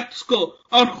के एक्ट्स को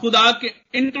और खुदा के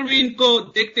इंटरवीन को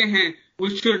देखते हैं,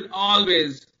 we should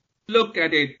always look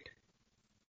at it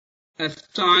as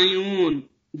triune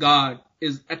God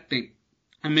is acting.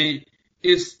 हमें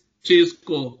इस चीज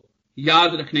को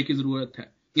याद रखने की जरूरत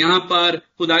है। यहां पर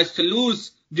खुदा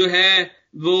सलूस जो है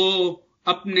वो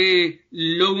अपने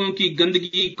लोगों की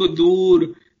गंदगी को दूर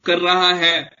कर रहा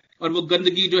है, और वो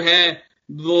गंदगी जो है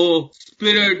वो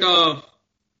स्पिरिट ऑफ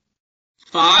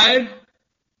फायर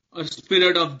और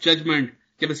स्पिरिट ऑफ जजमेंट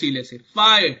के वसीले से,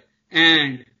 फायर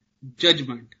एंड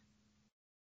जजमेंट।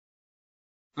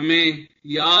 हमें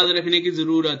याद रखने की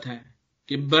जरूरत है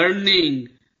कि burning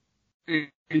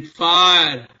and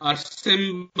fire are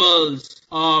symbols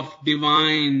of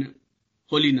divine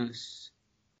holiness।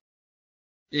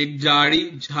 एक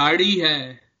झाड़ी है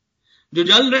जो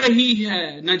जल रही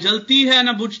है, न जलती है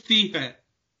न बुझती है।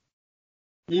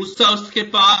 मूसा उसके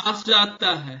पास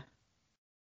जाता है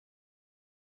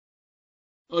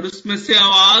और उसमें से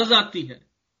आवाज आती है,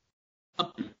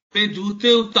 अपने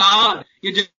जूते उतार,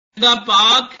 ये जगह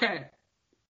पाक है।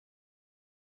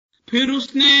 फिर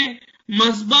उसने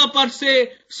मज़बा पर से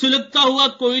सुलगता हुआ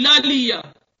कोयला लिया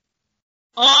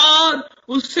और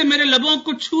उससे मेरे लबों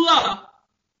को छुआ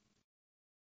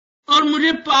और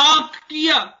मुझे पाक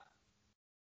किया।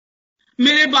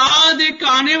 मेरे बाद एक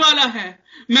आने वाला है,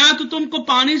 मैं तो तुमको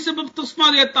पानी से बपतिस्मा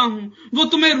देता हूं, वो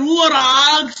तुम्हें रूह और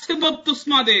आग से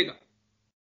बपतिस्मा देगा।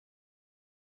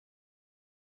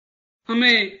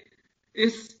 हमें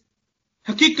इस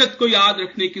हकीकत को याद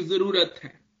रखने की जरूरत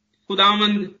है।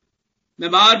 खुदावंद, मैं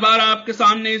बार बार आपके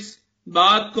सामने इस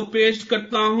बात को पेश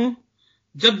करता हूं,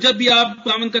 जब जब भी आप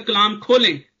खुदावंद का कलाम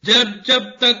खोलें,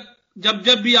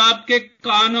 जब भी आपके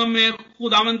कानों में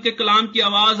खुदावंद के कलाम की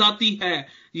आवाज आती है,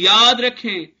 याद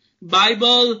रखें,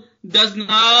 Bible does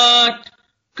not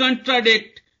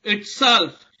contradict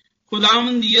itself.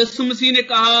 खुदावंद यीशु मसीह ने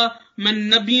कहा, मैं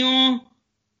नबियों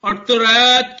और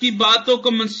तौरात की बातों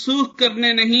को मनसूख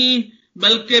करने नहीं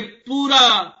बल्कि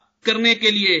पूरा करने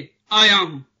के लिए आया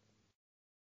हूं।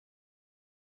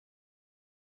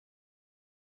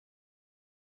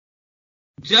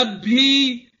 जब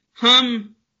भी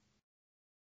हम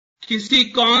किसी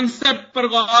कॉन्सेप्ट पर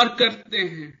गौर करते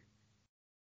हैं,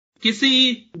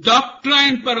 किसी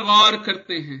डॉक्ट्राइन पर गौर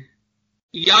करते हैं,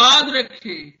 याद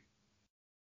रखें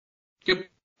कि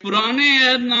पुराने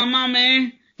अहदनामा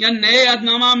में या नए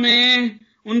अहदनामा में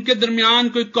उनके दरमियान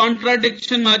कोई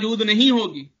कॉन्ट्राडिक्शन मौजूद नहीं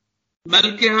होगी,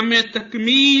 बल्कि हमें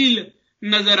तकमील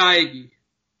नजर आएगी।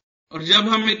 और जब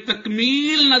हमें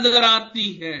तकमील नजर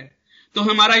आती है तो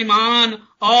हमारा ईमान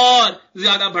और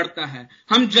ज्यादा बढ़ता है।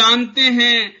 हम जानते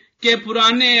हैं कि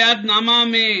पुराने अहदनामा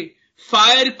में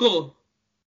फायर को,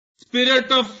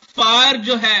 स्पिरिट ऑफ फायर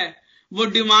जो है वो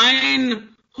डिवाइन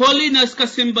होलीनेस का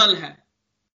सिंबल है।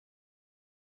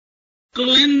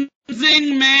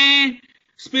 क्लींजिंग में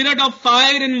स्पिरिट ऑफ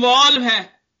फायर इन्वॉल्व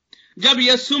है। जब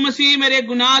यीशु मसीह मेरे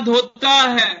गुनाह धोता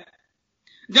है,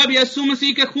 जब यीशु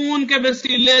मसीह के खून के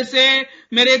वसीले से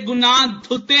मेरे गुनाह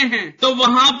धुलते हैं, तो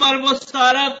वहां पर वो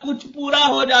सारा कुछ पूरा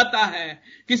हो जाता है।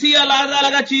 किसी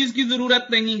अलग चीज की जरूरत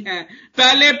नहीं है।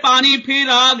 पहले पानी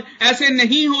फिर आग, ऐसे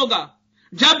नहीं होगा।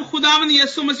 जब खुदावंद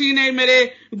यीशु मसीह ने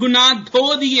मेरे गुनाह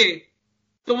धो दिए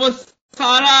तो वो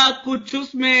सारा कुछ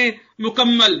उसमें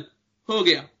मुकम्मल हो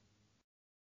गया।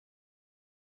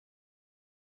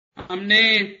 हमने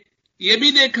ये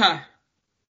भी देखा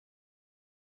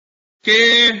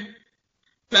कि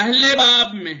पहले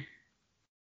बाब में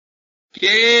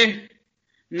कि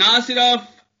ना सिर्फ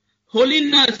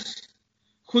होलीनेस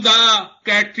खुदा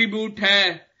का एट्रीब्यूट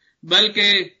है,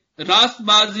 बल्कि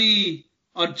रास्तबाजी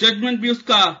और जजमेंट भी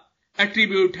उसका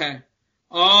एट्रीब्यूट है।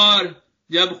 और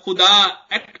जब खुदा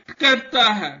एक्ट करता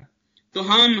है तो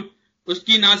हम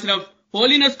उसकी ना सिर्फ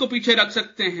होलीनेस को पीछे रख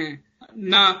सकते हैं,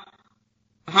 ना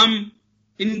हम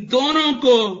इन दोनों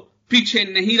को पीछे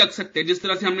नहीं रख सकते। जिस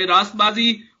तरह से हमने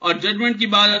रास्तबाजी और जजमेंट की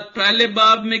बात पहले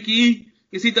बाब में की,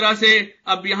 इसी तरह से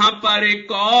अब यहां पर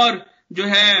एक और जो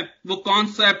है वो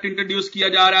कॉन्सेप्ट इंट्रोड्यूस किया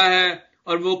जा रहा है,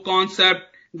 और वो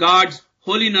कॉन्सेप्ट गॉड्स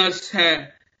होलीनेस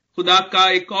है। खुदा का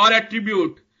एक और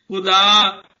एट्रीब्यूट,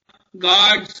 खुदा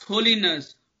गॉड्स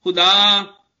होलीनेस। खुदा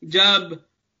जब,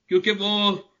 क्योंकि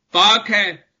वो पाक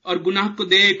है और गुनाह को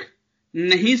देख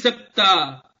नहीं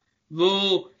सकता,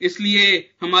 वो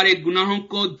इसलिए हमारे गुनाहों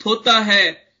को धोता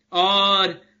है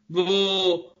और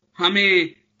वो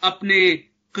हमें अपने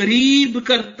करीब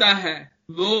करता है।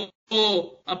 वो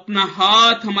अपना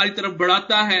हाथ हमारी तरफ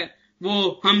बढ़ाता है।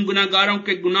 वो हम गुनाहगारों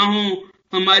के गुनाहों,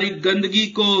 हमारी गंदगी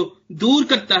को दूर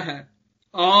करता है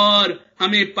और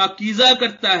हमें पाकीज़ा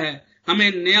करता है,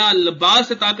 हमें नया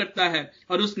लिबास अता करता है,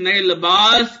 और उस नए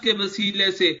लिबास के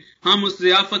वसीले से हम उस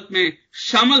ज़ियाफत में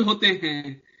शामिल होते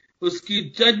हैं। उसकी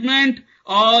जजमेंट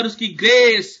और उसकी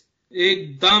ग्रेस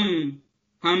एकदम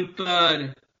हम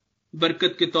पर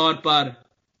बरकत के तौर पर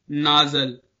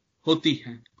नाज़िल होती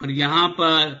है। और यहां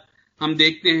पर हम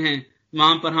देखते हैं,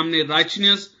 वहां पर हमने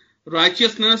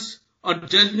राइचियसनेस और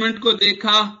जजमेंट को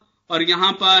देखा, और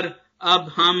यहां पर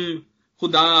अब हम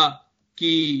खुदा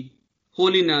की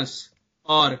होलीनेस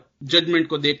और जजमेंट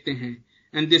को देखते हैं।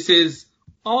 And this is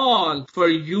all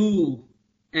for you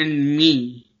and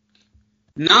me.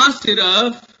 ना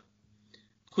सिर्फ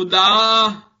खुदा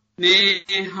ने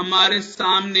हमारे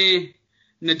सामने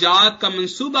निजात का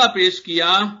मंसूबा पेश किया,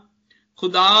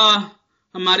 खुदा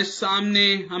हमारे सामने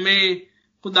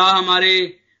खुदा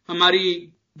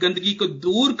हमारी गंदगी को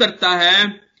दूर करता है।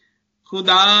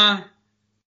 खुदा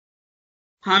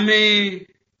हमें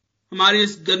हमारी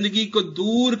इस गंदगी को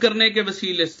दूर करने के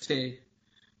वसीले से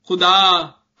खुदा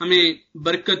हमें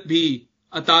बरकत भी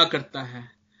अता करता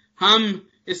है। हम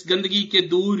इस गंदगी के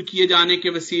दूर किए जाने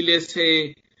के वसीले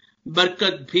से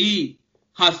बरकत भी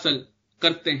हासिल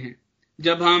करते हैं।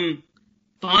 जब हम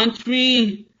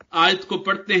 5वीं आयत को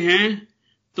पढ़ते हैं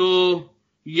तो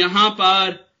यहां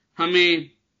पर हमें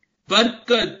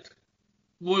बरकत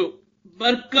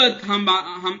हम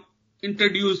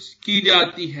इंट्रोड्यूस की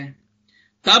जाती है।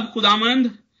 तब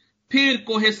खुदामंद फिर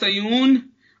कोहे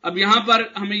सयून, अब यहां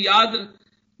पर हमें याद,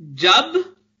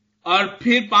 जब, और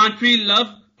फिर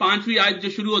 5वीं आयत जो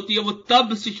शुरू होती है वो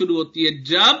तब से शुरू होती है।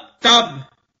 जब, तब।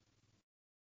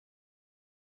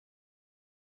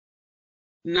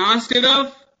 ना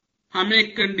सिर्फ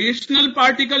हमें कंडीशनल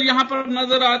पार्टिकल यहां पर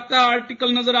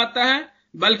आर्टिकल नजर आता है,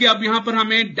 बल्कि अब यहां पर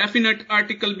हमें डेफिनेट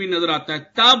आर्टिकल भी नजर आता है।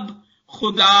 तब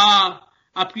खुदा,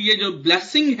 आपकी ये जो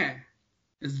ब्लेसिंग है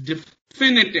इज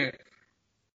डेफिनेटिव,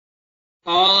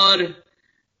 और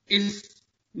इस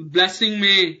ब्लेसिंग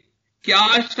में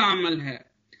क्या शामिल है।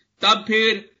 तब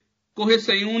फिर कोहे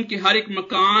सयून के हर एक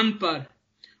मकान पर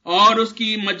और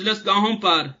उसकी मजलिस गाहों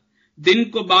पर दिन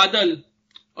को बादल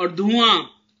और धुआं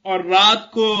और रात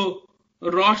को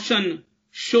रोशन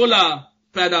शोला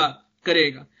पैदा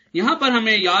करेगा। यहां पर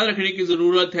हमें याद रखने की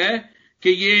जरूरत है कि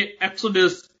ये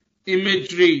एक्सोडस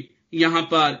इमेजरी यहां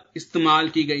पर इस्तेमाल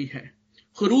की गई है।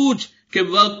 खरूज के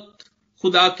वक्त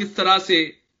खुदा किस तरह से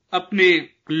अपने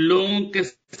लोगों के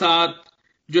साथ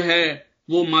जो है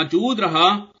वो मौजूद रहा,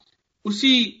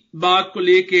 उसी बात को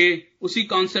लेके, उसी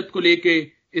कॉन्सेप्ट को लेके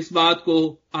इस बात को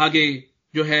आगे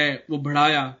जो है वो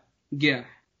बढ़ाया गया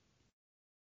है।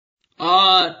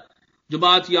 और जो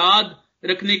बात याद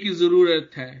रखने की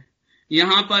जरूरत है,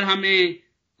 यहां पर हमें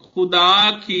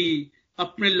खुदा की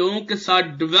अपने लोगों के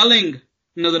साथ डिवेलिंग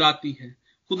नजर आती है।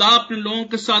 खुदा अपने लोगों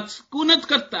के साथ सुकूनत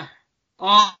करता है,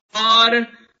 और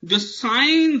जो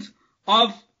साइंस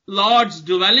ऑफ लॉर्ड्स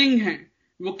डिवेलिंग है,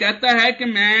 वो कहता है कि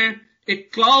मैं एक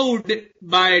क्लाउड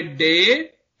बाय डे,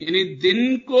 यानी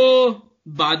दिन को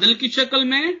बादल की शक्ल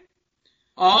में,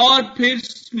 और फिर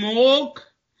smoke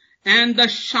and the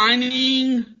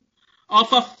shining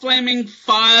of a flaming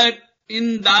fire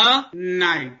in the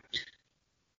night.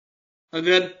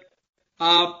 अगर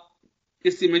आप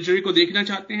इस इमेजरी को देखना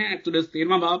चाहते हैं, एक्सोडस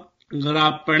 13वां बाब अगर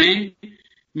आप पढ़ें,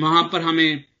 वहां पर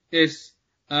हमें इस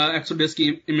एक्सोडस की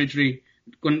इमेजरी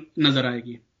को नजर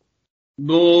आएगी।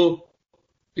 वो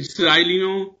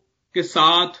इस्राएलियों के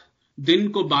साथ दिन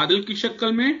को बादल की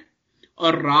शक्ल में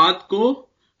और रात को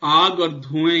आग और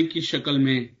धुएं की शक्ल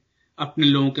में अपने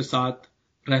लोगों के साथ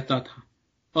रहता था।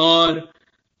 और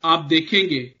आप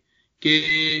देखेंगे कि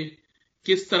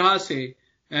किस तरह से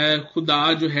खुदा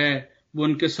जो है वो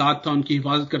उनके साथ था, उनकी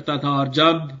हिफाजत करता था। और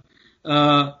जब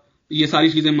ये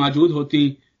सारी चीजें मौजूद होती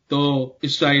तो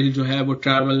इस्राएल जो है वो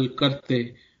ट्रैवल करते,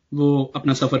 वो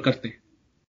अपना सफर करते।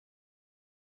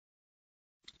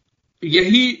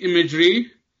 यही imagery,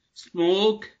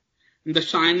 smoke, the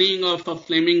shining of a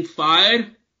flaming fire,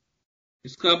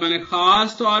 इसका मैंने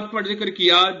खास तौर पर जिक्र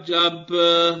किया जब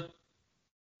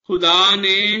खुदा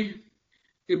ने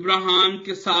इब्राहिम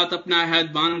के साथ अपना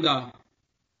अहद बांधा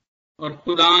और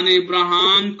खुदा ने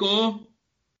इब्राहिम को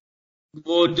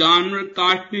वो जानवर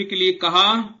काटने के लिए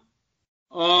कहा।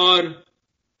 और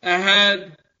अहद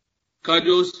का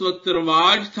जो उस वक्त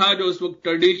रिवाज था, जो उस वक्त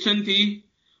ट्रेडिशन थी,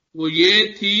 वो ये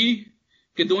थी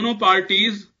कि दोनों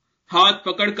पार्टीज हाथ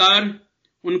पकड़कर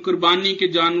उन कुर्बानी के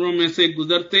जानवरों में से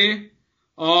गुजरते,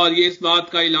 और ये इस बात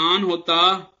का ऐलान होता,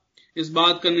 इस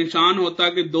बात का निशान होता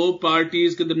कि दो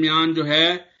पार्टीज के दरमियान जो है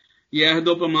ये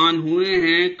अहदो पैमान हुए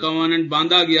हैं, कवेनेंट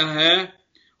बांधा गया है।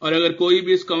 और अगर कोई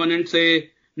भी इस कवेनेंट से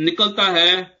निकलता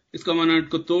है, इस कवेनेंट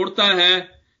को तोड़ता है,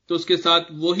 तो उसके साथ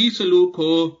वही सलूक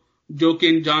हो जो कि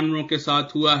इन जानवरों के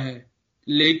साथ हुआ है।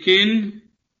 लेकिन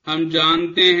हम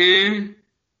जानते हैं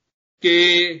कि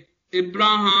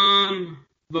इब्राहिम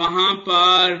वहां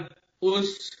पर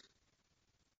उस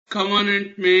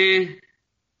कवेनेंट में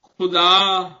खुदा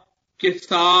के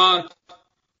साथ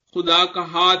खुदा का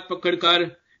हाथ पकड़कर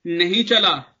नहीं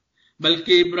चला,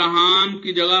 बल्कि इब्राहिम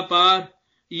की जगह पर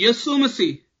यीशु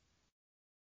मसीह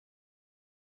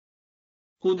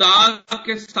खुदा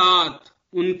के साथ,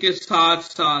 उनके साथ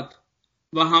साथ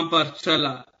वहां पर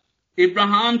चला।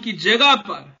 इब्राहिम की जगह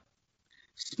पर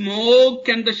smoke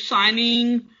and the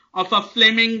shining of a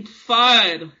flaming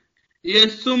fire,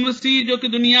 यीशु मसीह जो कि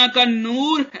दुनिया का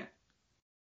नूर है,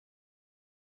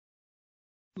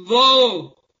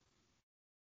 वो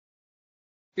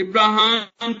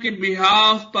इब्राहिम के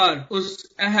बिहाफ पर उस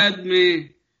अहद में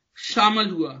शामिल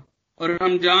हुआ। और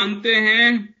हम जानते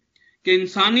हैं कि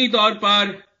इंसानी तौर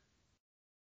पर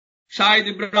शायद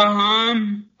इब्राहिम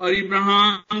और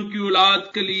इब्राहिम की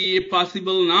औलाद के लिए ये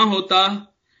पॉसिबल ना होता,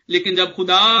 लेकिन जब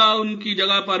खुदा उनकी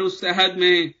जगह पर उस अहद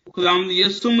में, खुदा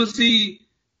यीशु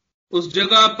मसीह उस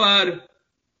जगह पर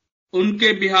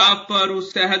उनके बिहाफ पर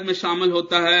उस अहद में शामिल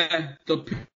होता है, तो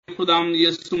फिर खुदा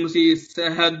यीशु मसीह इस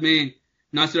अहद में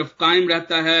ना सिर्फ कायम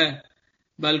रहता है,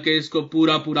 बल्कि इसको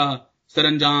पूरा पूरा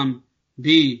सरंजाम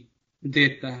भी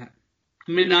देता है।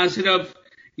 हमें ना सिर्फ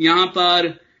यहां पर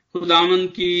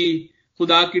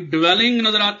खुदा की डिवेलिंग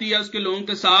नजर आती है उसके लोगों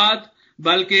के साथ,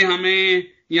 बल्कि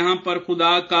हमें यहां पर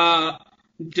खुदा का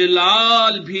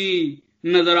जलाल भी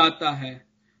नजर आता है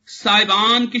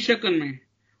साहिबान की शक्ल में।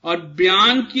 और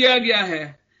बयान किया गया है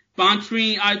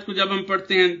 5वीं आयत को जब हम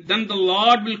पढ़ते हैं, then the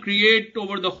Lord will create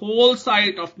over the whole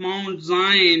site of Mount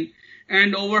Zion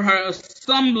and over her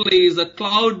assemblies a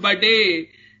cloud by day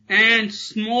and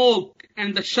smoke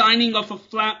and the shining of a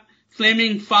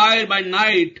flaming fire by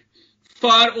night,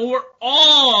 for over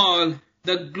all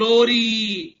the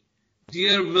glory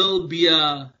there will be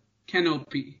a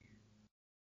canopy.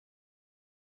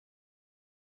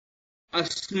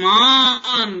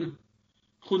 आसमान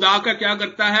खुदा का क्या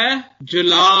करता है?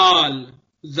 जलाल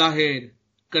जाहिर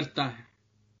करता है।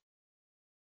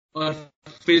 और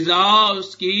फिजा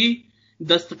उसकी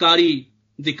दस्तकारी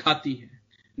दिखाती है।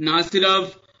 ना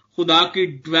सिर्फ खुदा की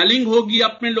ड्वेलिंग होगी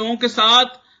अपने लोगों के साथ,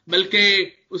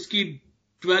 बल्कि उसकी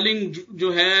ड्वेलिंग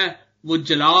जो है वो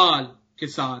जलाल के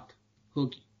साथ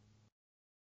होगी।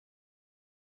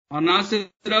 और ना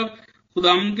सिर्फ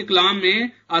खुदावंद के कलाम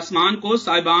में आसमान को,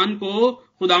 साइबान को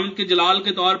खुदावंद के जलाल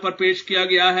के तौर पर पेश किया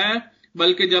गया है,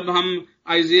 बल्कि जब हम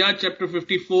आइजिया चैप्टर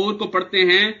 54 को पढ़ते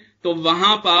हैं तो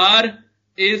वहां पर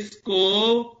इसको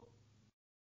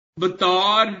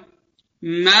बतौर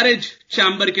मैरिज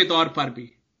चैम्बर के तौर पर भी,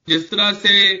 जिस तरह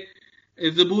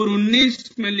से ज़बूर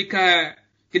 19 में लिखा है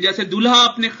कि जैसे दूल्हा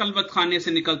अपने खलवत खाने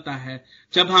से निकलता है,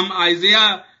 जब हम आइजिया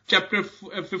चैप्टर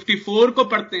 54 को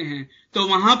पढ़ते हैं तो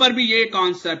वहां पर भी ये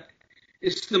कॉन्सेप्ट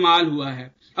इस्तेमाल हुआ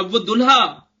है। अब वो दूल्हा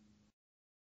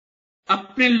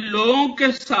अपने लोगों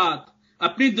के साथ,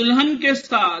 अपनी दुल्हन के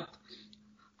साथ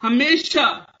हमेशा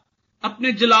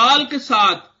अपने जलाल के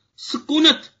साथ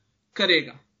सुकूनत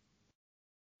करेगा।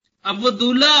 अब वो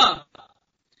दूल्हा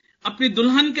अपनी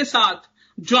दुल्हन के साथ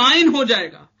ज्वाइन हो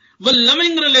जाएगा। वो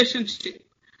लविंग रिलेशनशिप,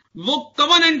 वो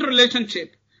कवनेंट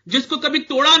रिलेशनशिप, जिसको कभी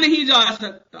तोड़ा नहीं जा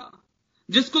सकता,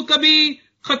 जिसको कभी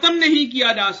खत्म नहीं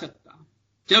किया जा सकता।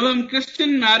 जब हम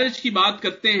क्रिश्चियन मैरिज की बात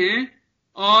करते हैं,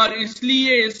 और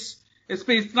इसलिए इस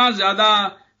पे इतना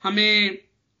ज्यादा हमें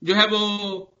जो है वो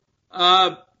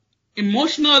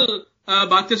इमोशनल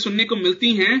बातें सुनने को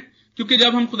मिलती हैं, क्योंकि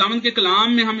जब हम खुदावंद के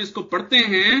कलाम में हम इसको पढ़ते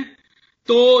हैं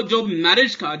तो जो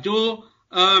मैरिज का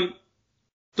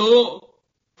तो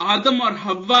आदम और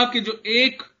हव्वा के जो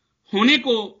एक होने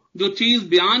को जो चीज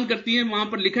बयान करती है, वहां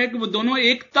पर लिखा है कि वो दोनों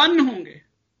एक तन होंगे।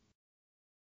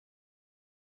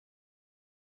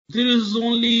 There is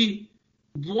only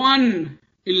one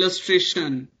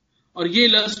illustration, और ये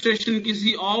इलस्ट्रेशन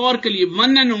किसी और के लिए,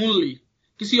 वन एंड ओनली,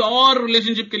 किसी और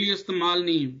रिलेशनशिप के लिए इस्तेमाल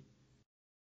नहीं है।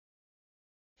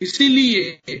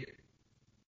 इसीलिए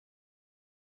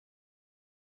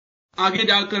आगे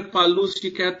जाकर पालूस जी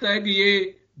कहता है कि ये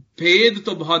भेद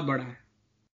तो बहुत बड़ा है,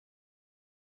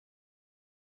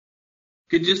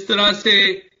 कि जिस तरह से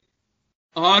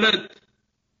औरत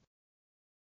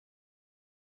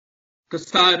का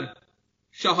सर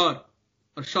शौहर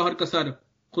और शौहर का सर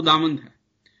खुदावंद है,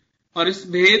 और इस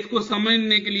भेद को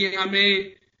समझने के लिए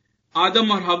हमें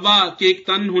आदम और हव्वा के एक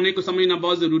तन होने को समझना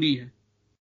बहुत जरूरी है।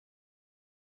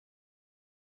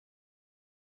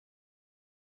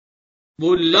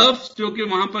 वो लफ्ज जो कि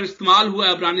वहां पर इस्तेमाल हुआ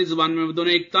है इब्रानी जुबान में, वो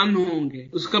दोनों एक तन होंगे,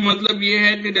 उसका मतलब ये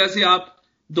है कि जैसे आप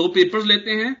दो पेपर्स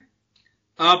लेते हैं,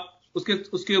 आप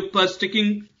उसके ऊपर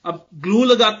स्टिकिंग आप ग्लू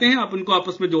लगाते हैं, आप उनको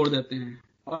आपस में जोड़ देते हैं,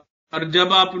 और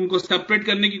जब आप उनको सेपरेट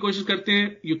करने की कोशिश करते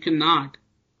हैं, यू कैन नॉट,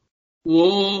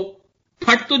 वो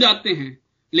फट तो जाते हैं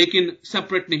लेकिन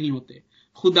सेपरेट नहीं होते।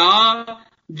 खुदा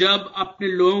जब अपने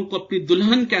लोगों को अपनी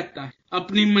दुल्हन कहता है,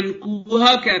 अपनी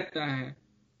मनकूहा कहता है,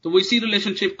 तो वो इसी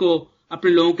रिलेशनशिप को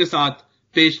अपने लोगों के साथ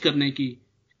पेश करने की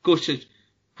कोशिश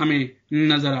हमें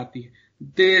नजर आती है।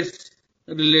 दिस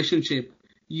रिलेशनशिप,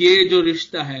 ये जो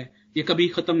रिश्ता है, ये कभी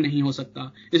खत्म नहीं हो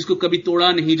सकता, इसको कभी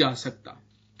तोड़ा नहीं जा सकता।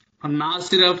 और ना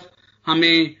सिर्फ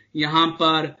हमें यहां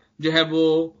पर जो है वो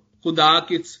खुदा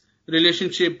की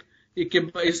रिलेशनशिप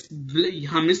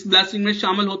हम इस ब्लेसिंग में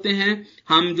शामिल होते हैं,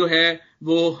 हम जो है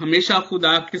वो हमेशा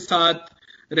खुदा के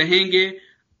साथ रहेंगे,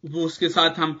 वो उसके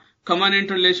साथ हम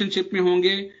कवनेंट रिलेशनशिप में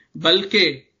होंगे, बल्कि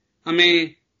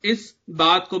हमें इस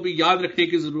बात को भी याद रखने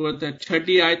की जरूरत है।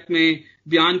 6ठी आयत में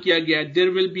बयान किया गया है, there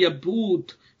will be a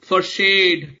booth for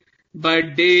shade by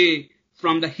day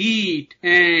from the heat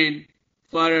and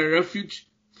for a refuge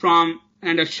from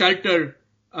and a shelter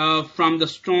from the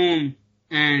storm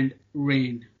and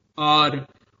rain. और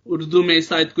उर्दू में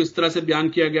इस आयत को इस तरह से बयान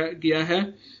किया गया है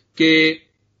कि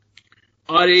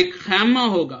और एक खैमा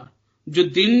होगा जो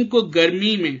दिन को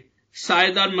गर्मी में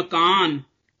सायेदार मकान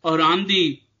और आंधी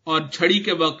और झड़ी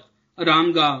के वक्त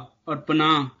आरामगाह और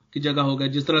पनाह की जगह होगा।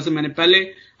 जिस तरह से मैंने पहले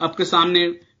आपके सामने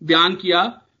बयान किया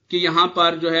कि यहां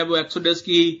पर जो है वो एक्सोडस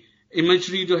की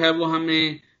इमेजरी जो है वो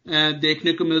हमें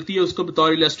देखने को मिलती है, उसको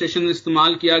बतौर इलस्ट्रेशन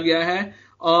इस्तेमाल किया गया है।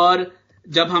 और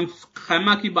जब हम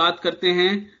खैमा की बात करते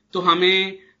हैं तो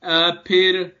हमें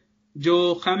फिर जो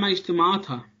खैमा इज्तिमा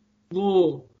था वो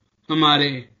हमारे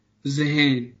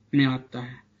जहन में आता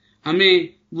है,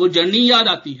 हमें वो जर्नी याद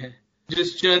आती है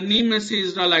जिस जर्नी में से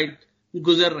इजराइलाइट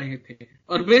गुजर रहे थे।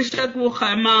 और बेशक वो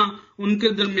खैमा उनके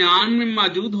दरमियान में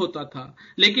मौजूद होता था,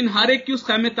 लेकिन हर एक की उस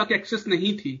खैमे तक एक्सेस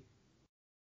नहीं थी।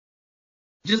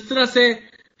 जिस तरह से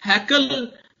हैकल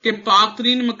के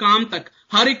पाकतरीन मकाम तक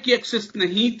हर एक की एक्सेस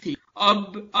नहीं थी,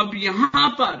 अब यहां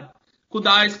पर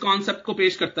खुदा इस कॉन्सेप्ट को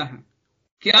पेश करता है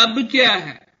कि अब क्या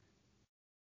है,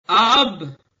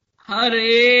 अब हर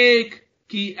एक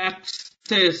की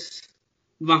एक्सेस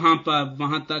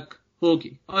वहां तक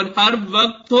होगी और हर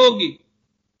वक्त होगी।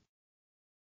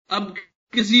 अब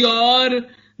किसी और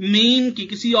मीन की,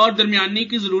 किसी और दरमियानी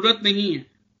की जरूरत नहीं है।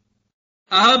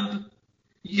 अब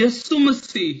यीशु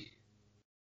मसीह,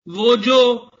 वो जो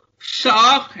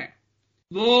शाख है,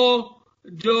 वो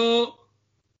जो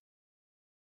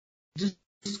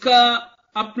जिसका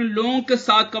अपने लोगों के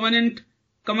साथ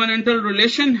कमनेंटल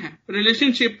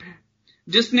रिलेशनशिप है,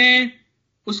 जिसने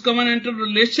उस कमनेंटल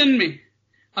रिलेशन में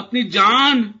अपनी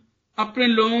जान अपने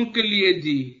लोगों के लिए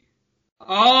दी,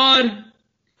 और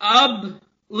अब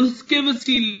उसके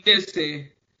वसीले से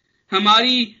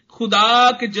हमारी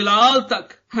खुदा के जलाल तक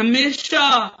हमेशा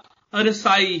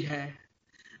रसाई है।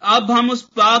 अब हम उस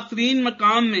पाकतरीन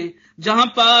मकाम में, जहां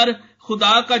पर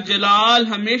खुदा का जलाल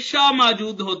हमेशा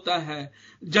मौजूद होता है,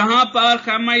 जहां पर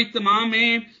खैमा इज्तिमा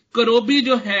में करोबी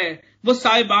जो है वो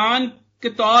साहिबान के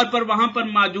तौर पर वहां पर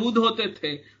मौजूद होते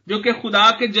थे, जो कि खुदा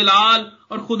के जलाल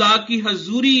और खुदा की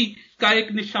हजूरी का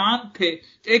एक निशान थे,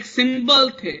 एक सिंबल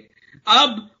थे।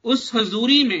 अब उस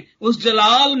हजूरी में, उस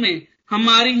जलाल में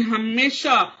हमारी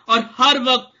हमेशा और हर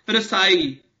वक्त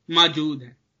रसाई मौजूद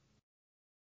है।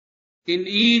 In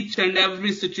each and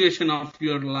every situation of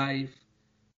your life,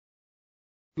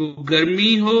 वो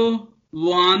गर्मी हो,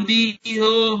 वो आंधी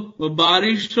हो, वो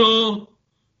बारिश हो,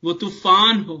 वो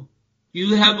तूफान हो, you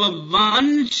have a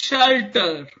one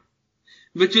shelter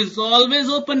which is always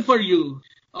open for you।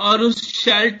 और उस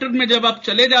शेल्टर में जब आप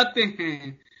चले जाते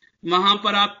हैं, वहां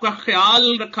पर आपका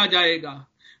ख्याल रखा जाएगा,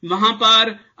 वहां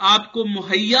पर आपको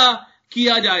मुहैया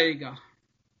किया जाएगा।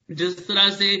 जिस तरह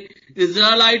से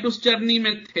इज़राइलाइट उस जर्नी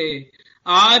में थे,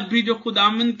 आज भी जो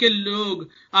खुदामंद के लोग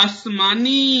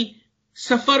आसमानी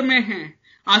सफर में हैं,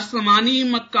 आसमानी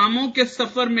मकामों के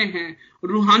सफर में हैं,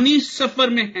 रूहानी सफर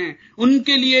में हैं,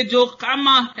 उनके लिए जो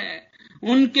खामा है,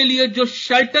 उनके लिए जो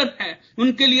शेल्टर है,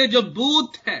 उनके लिए जो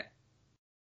बूथ है,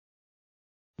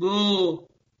 वो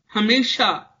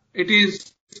हमेशा, it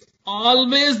is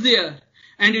always there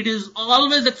and it is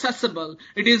always accessible,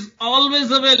 it is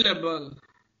always available।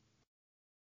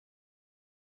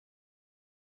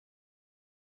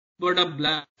 What a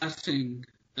blessing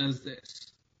is this।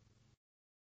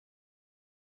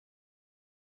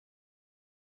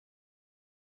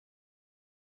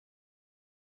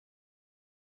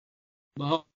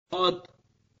 बहुत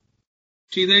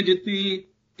चीजें जितनी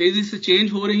तेजी से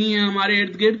चेंज हो रही हैं हमारे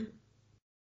इर्द गिर्द,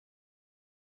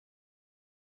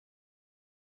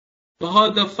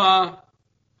 बहुत दफा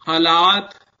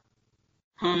हालात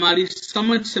हमारी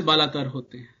समझ से बालातर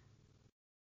होते हैं।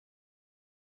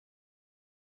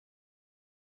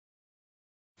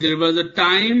 There was a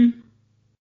time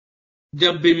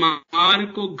जब बीमार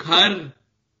को घर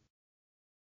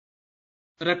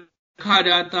रखा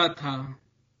जाता था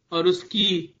और उसकी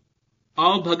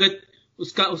आओ भगत,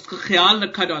 उसका ख्याल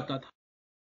रखा जाता था।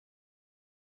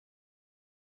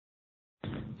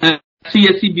 ऐसी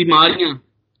ऐसी बीमारियां,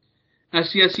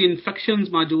 ऐसी ऐसी इन्फेक्शंस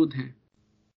मौजूद हैं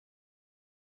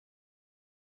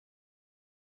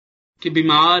कि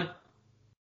बीमार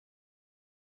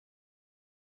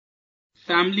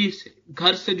फैमिली से,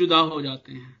 घर से जुदा हो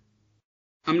जाते हैं।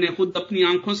 हमने खुद अपनी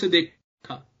आंखों से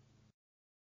देखा,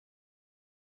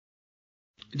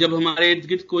 जब हमारे इर्द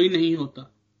गिर्द कोई नहीं होता,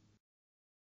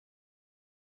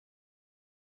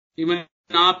 इवन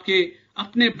आपके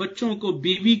अपने बच्चों को,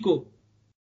 बीवी को,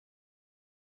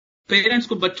 पेरेंट्स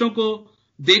को बच्चों को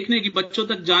देखने की, बच्चों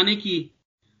तक जाने की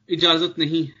इजाजत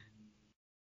नहीं है।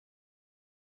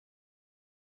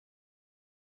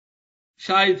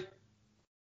 शायद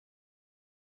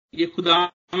ये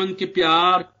खुदावंद के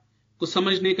प्यार को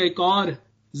समझने का एक और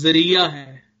जरिया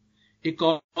है, एक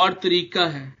और तरीका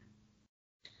है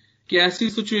कि ऐसी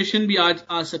सिचुएशन भी आज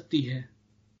आ सकती है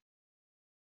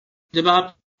जब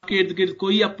आपके इर्द गिर्द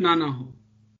कोई अपना ना हो,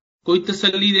 कोई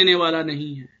तसल्ली देने वाला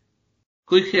नहीं है,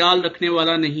 कोई ख्याल रखने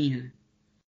वाला नहीं है।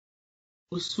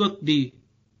 उस वक्त भी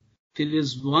there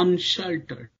is one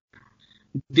shelter,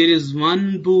 there is one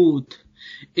booth,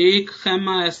 एक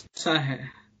खैमा ऐसा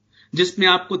है जिसमें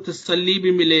आपको तसल्ली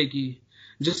भी मिलेगी,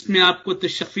 जिसमें आपको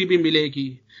तशफ़ी भी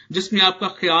मिलेगी, जिसमें आपका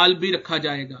ख्याल भी रखा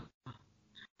जाएगा,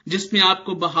 जिसमें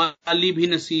आपको बहाली भी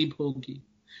नसीब होगी,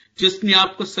 जिसमें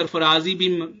आपको सरफराजी भी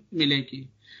मिलेगी,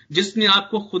 जिसमें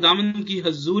आपको खुदावंद की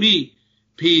हजूरी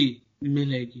भी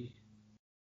मिलेगी।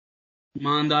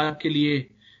 ईमानदार के लिए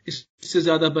इससे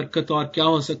ज्यादा बरकत और क्या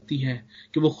हो सकती है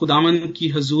कि वो खुदावंद की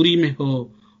हजूरी में हो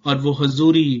और वो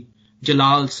हजूरी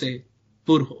जलाल से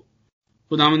पुर हो।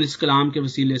 खुदावंद इस कलाम के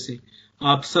वसीले से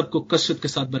आप सबको कसरत के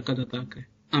साथ बरकत अता करे।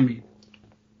 आमीन।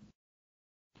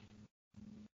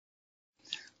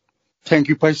 थैंक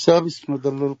यू भाई साहब इस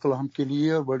मुदल्लल कलाम के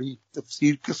लिए और बड़ी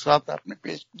तफसीर के साथ आपने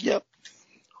पेश किया।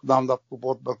 खुदावंद आपको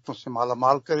बहुत बरकतों से माला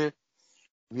माल करे।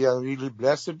 We are really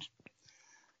blessed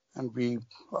and we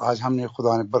आज हमने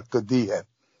खुदा ने बरकत दी है।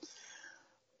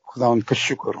 खुदावंद का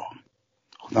शुक्र हो।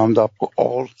 खुदावंद आपको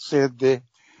और सेहत दे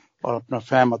और अपना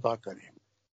फहम अता करे।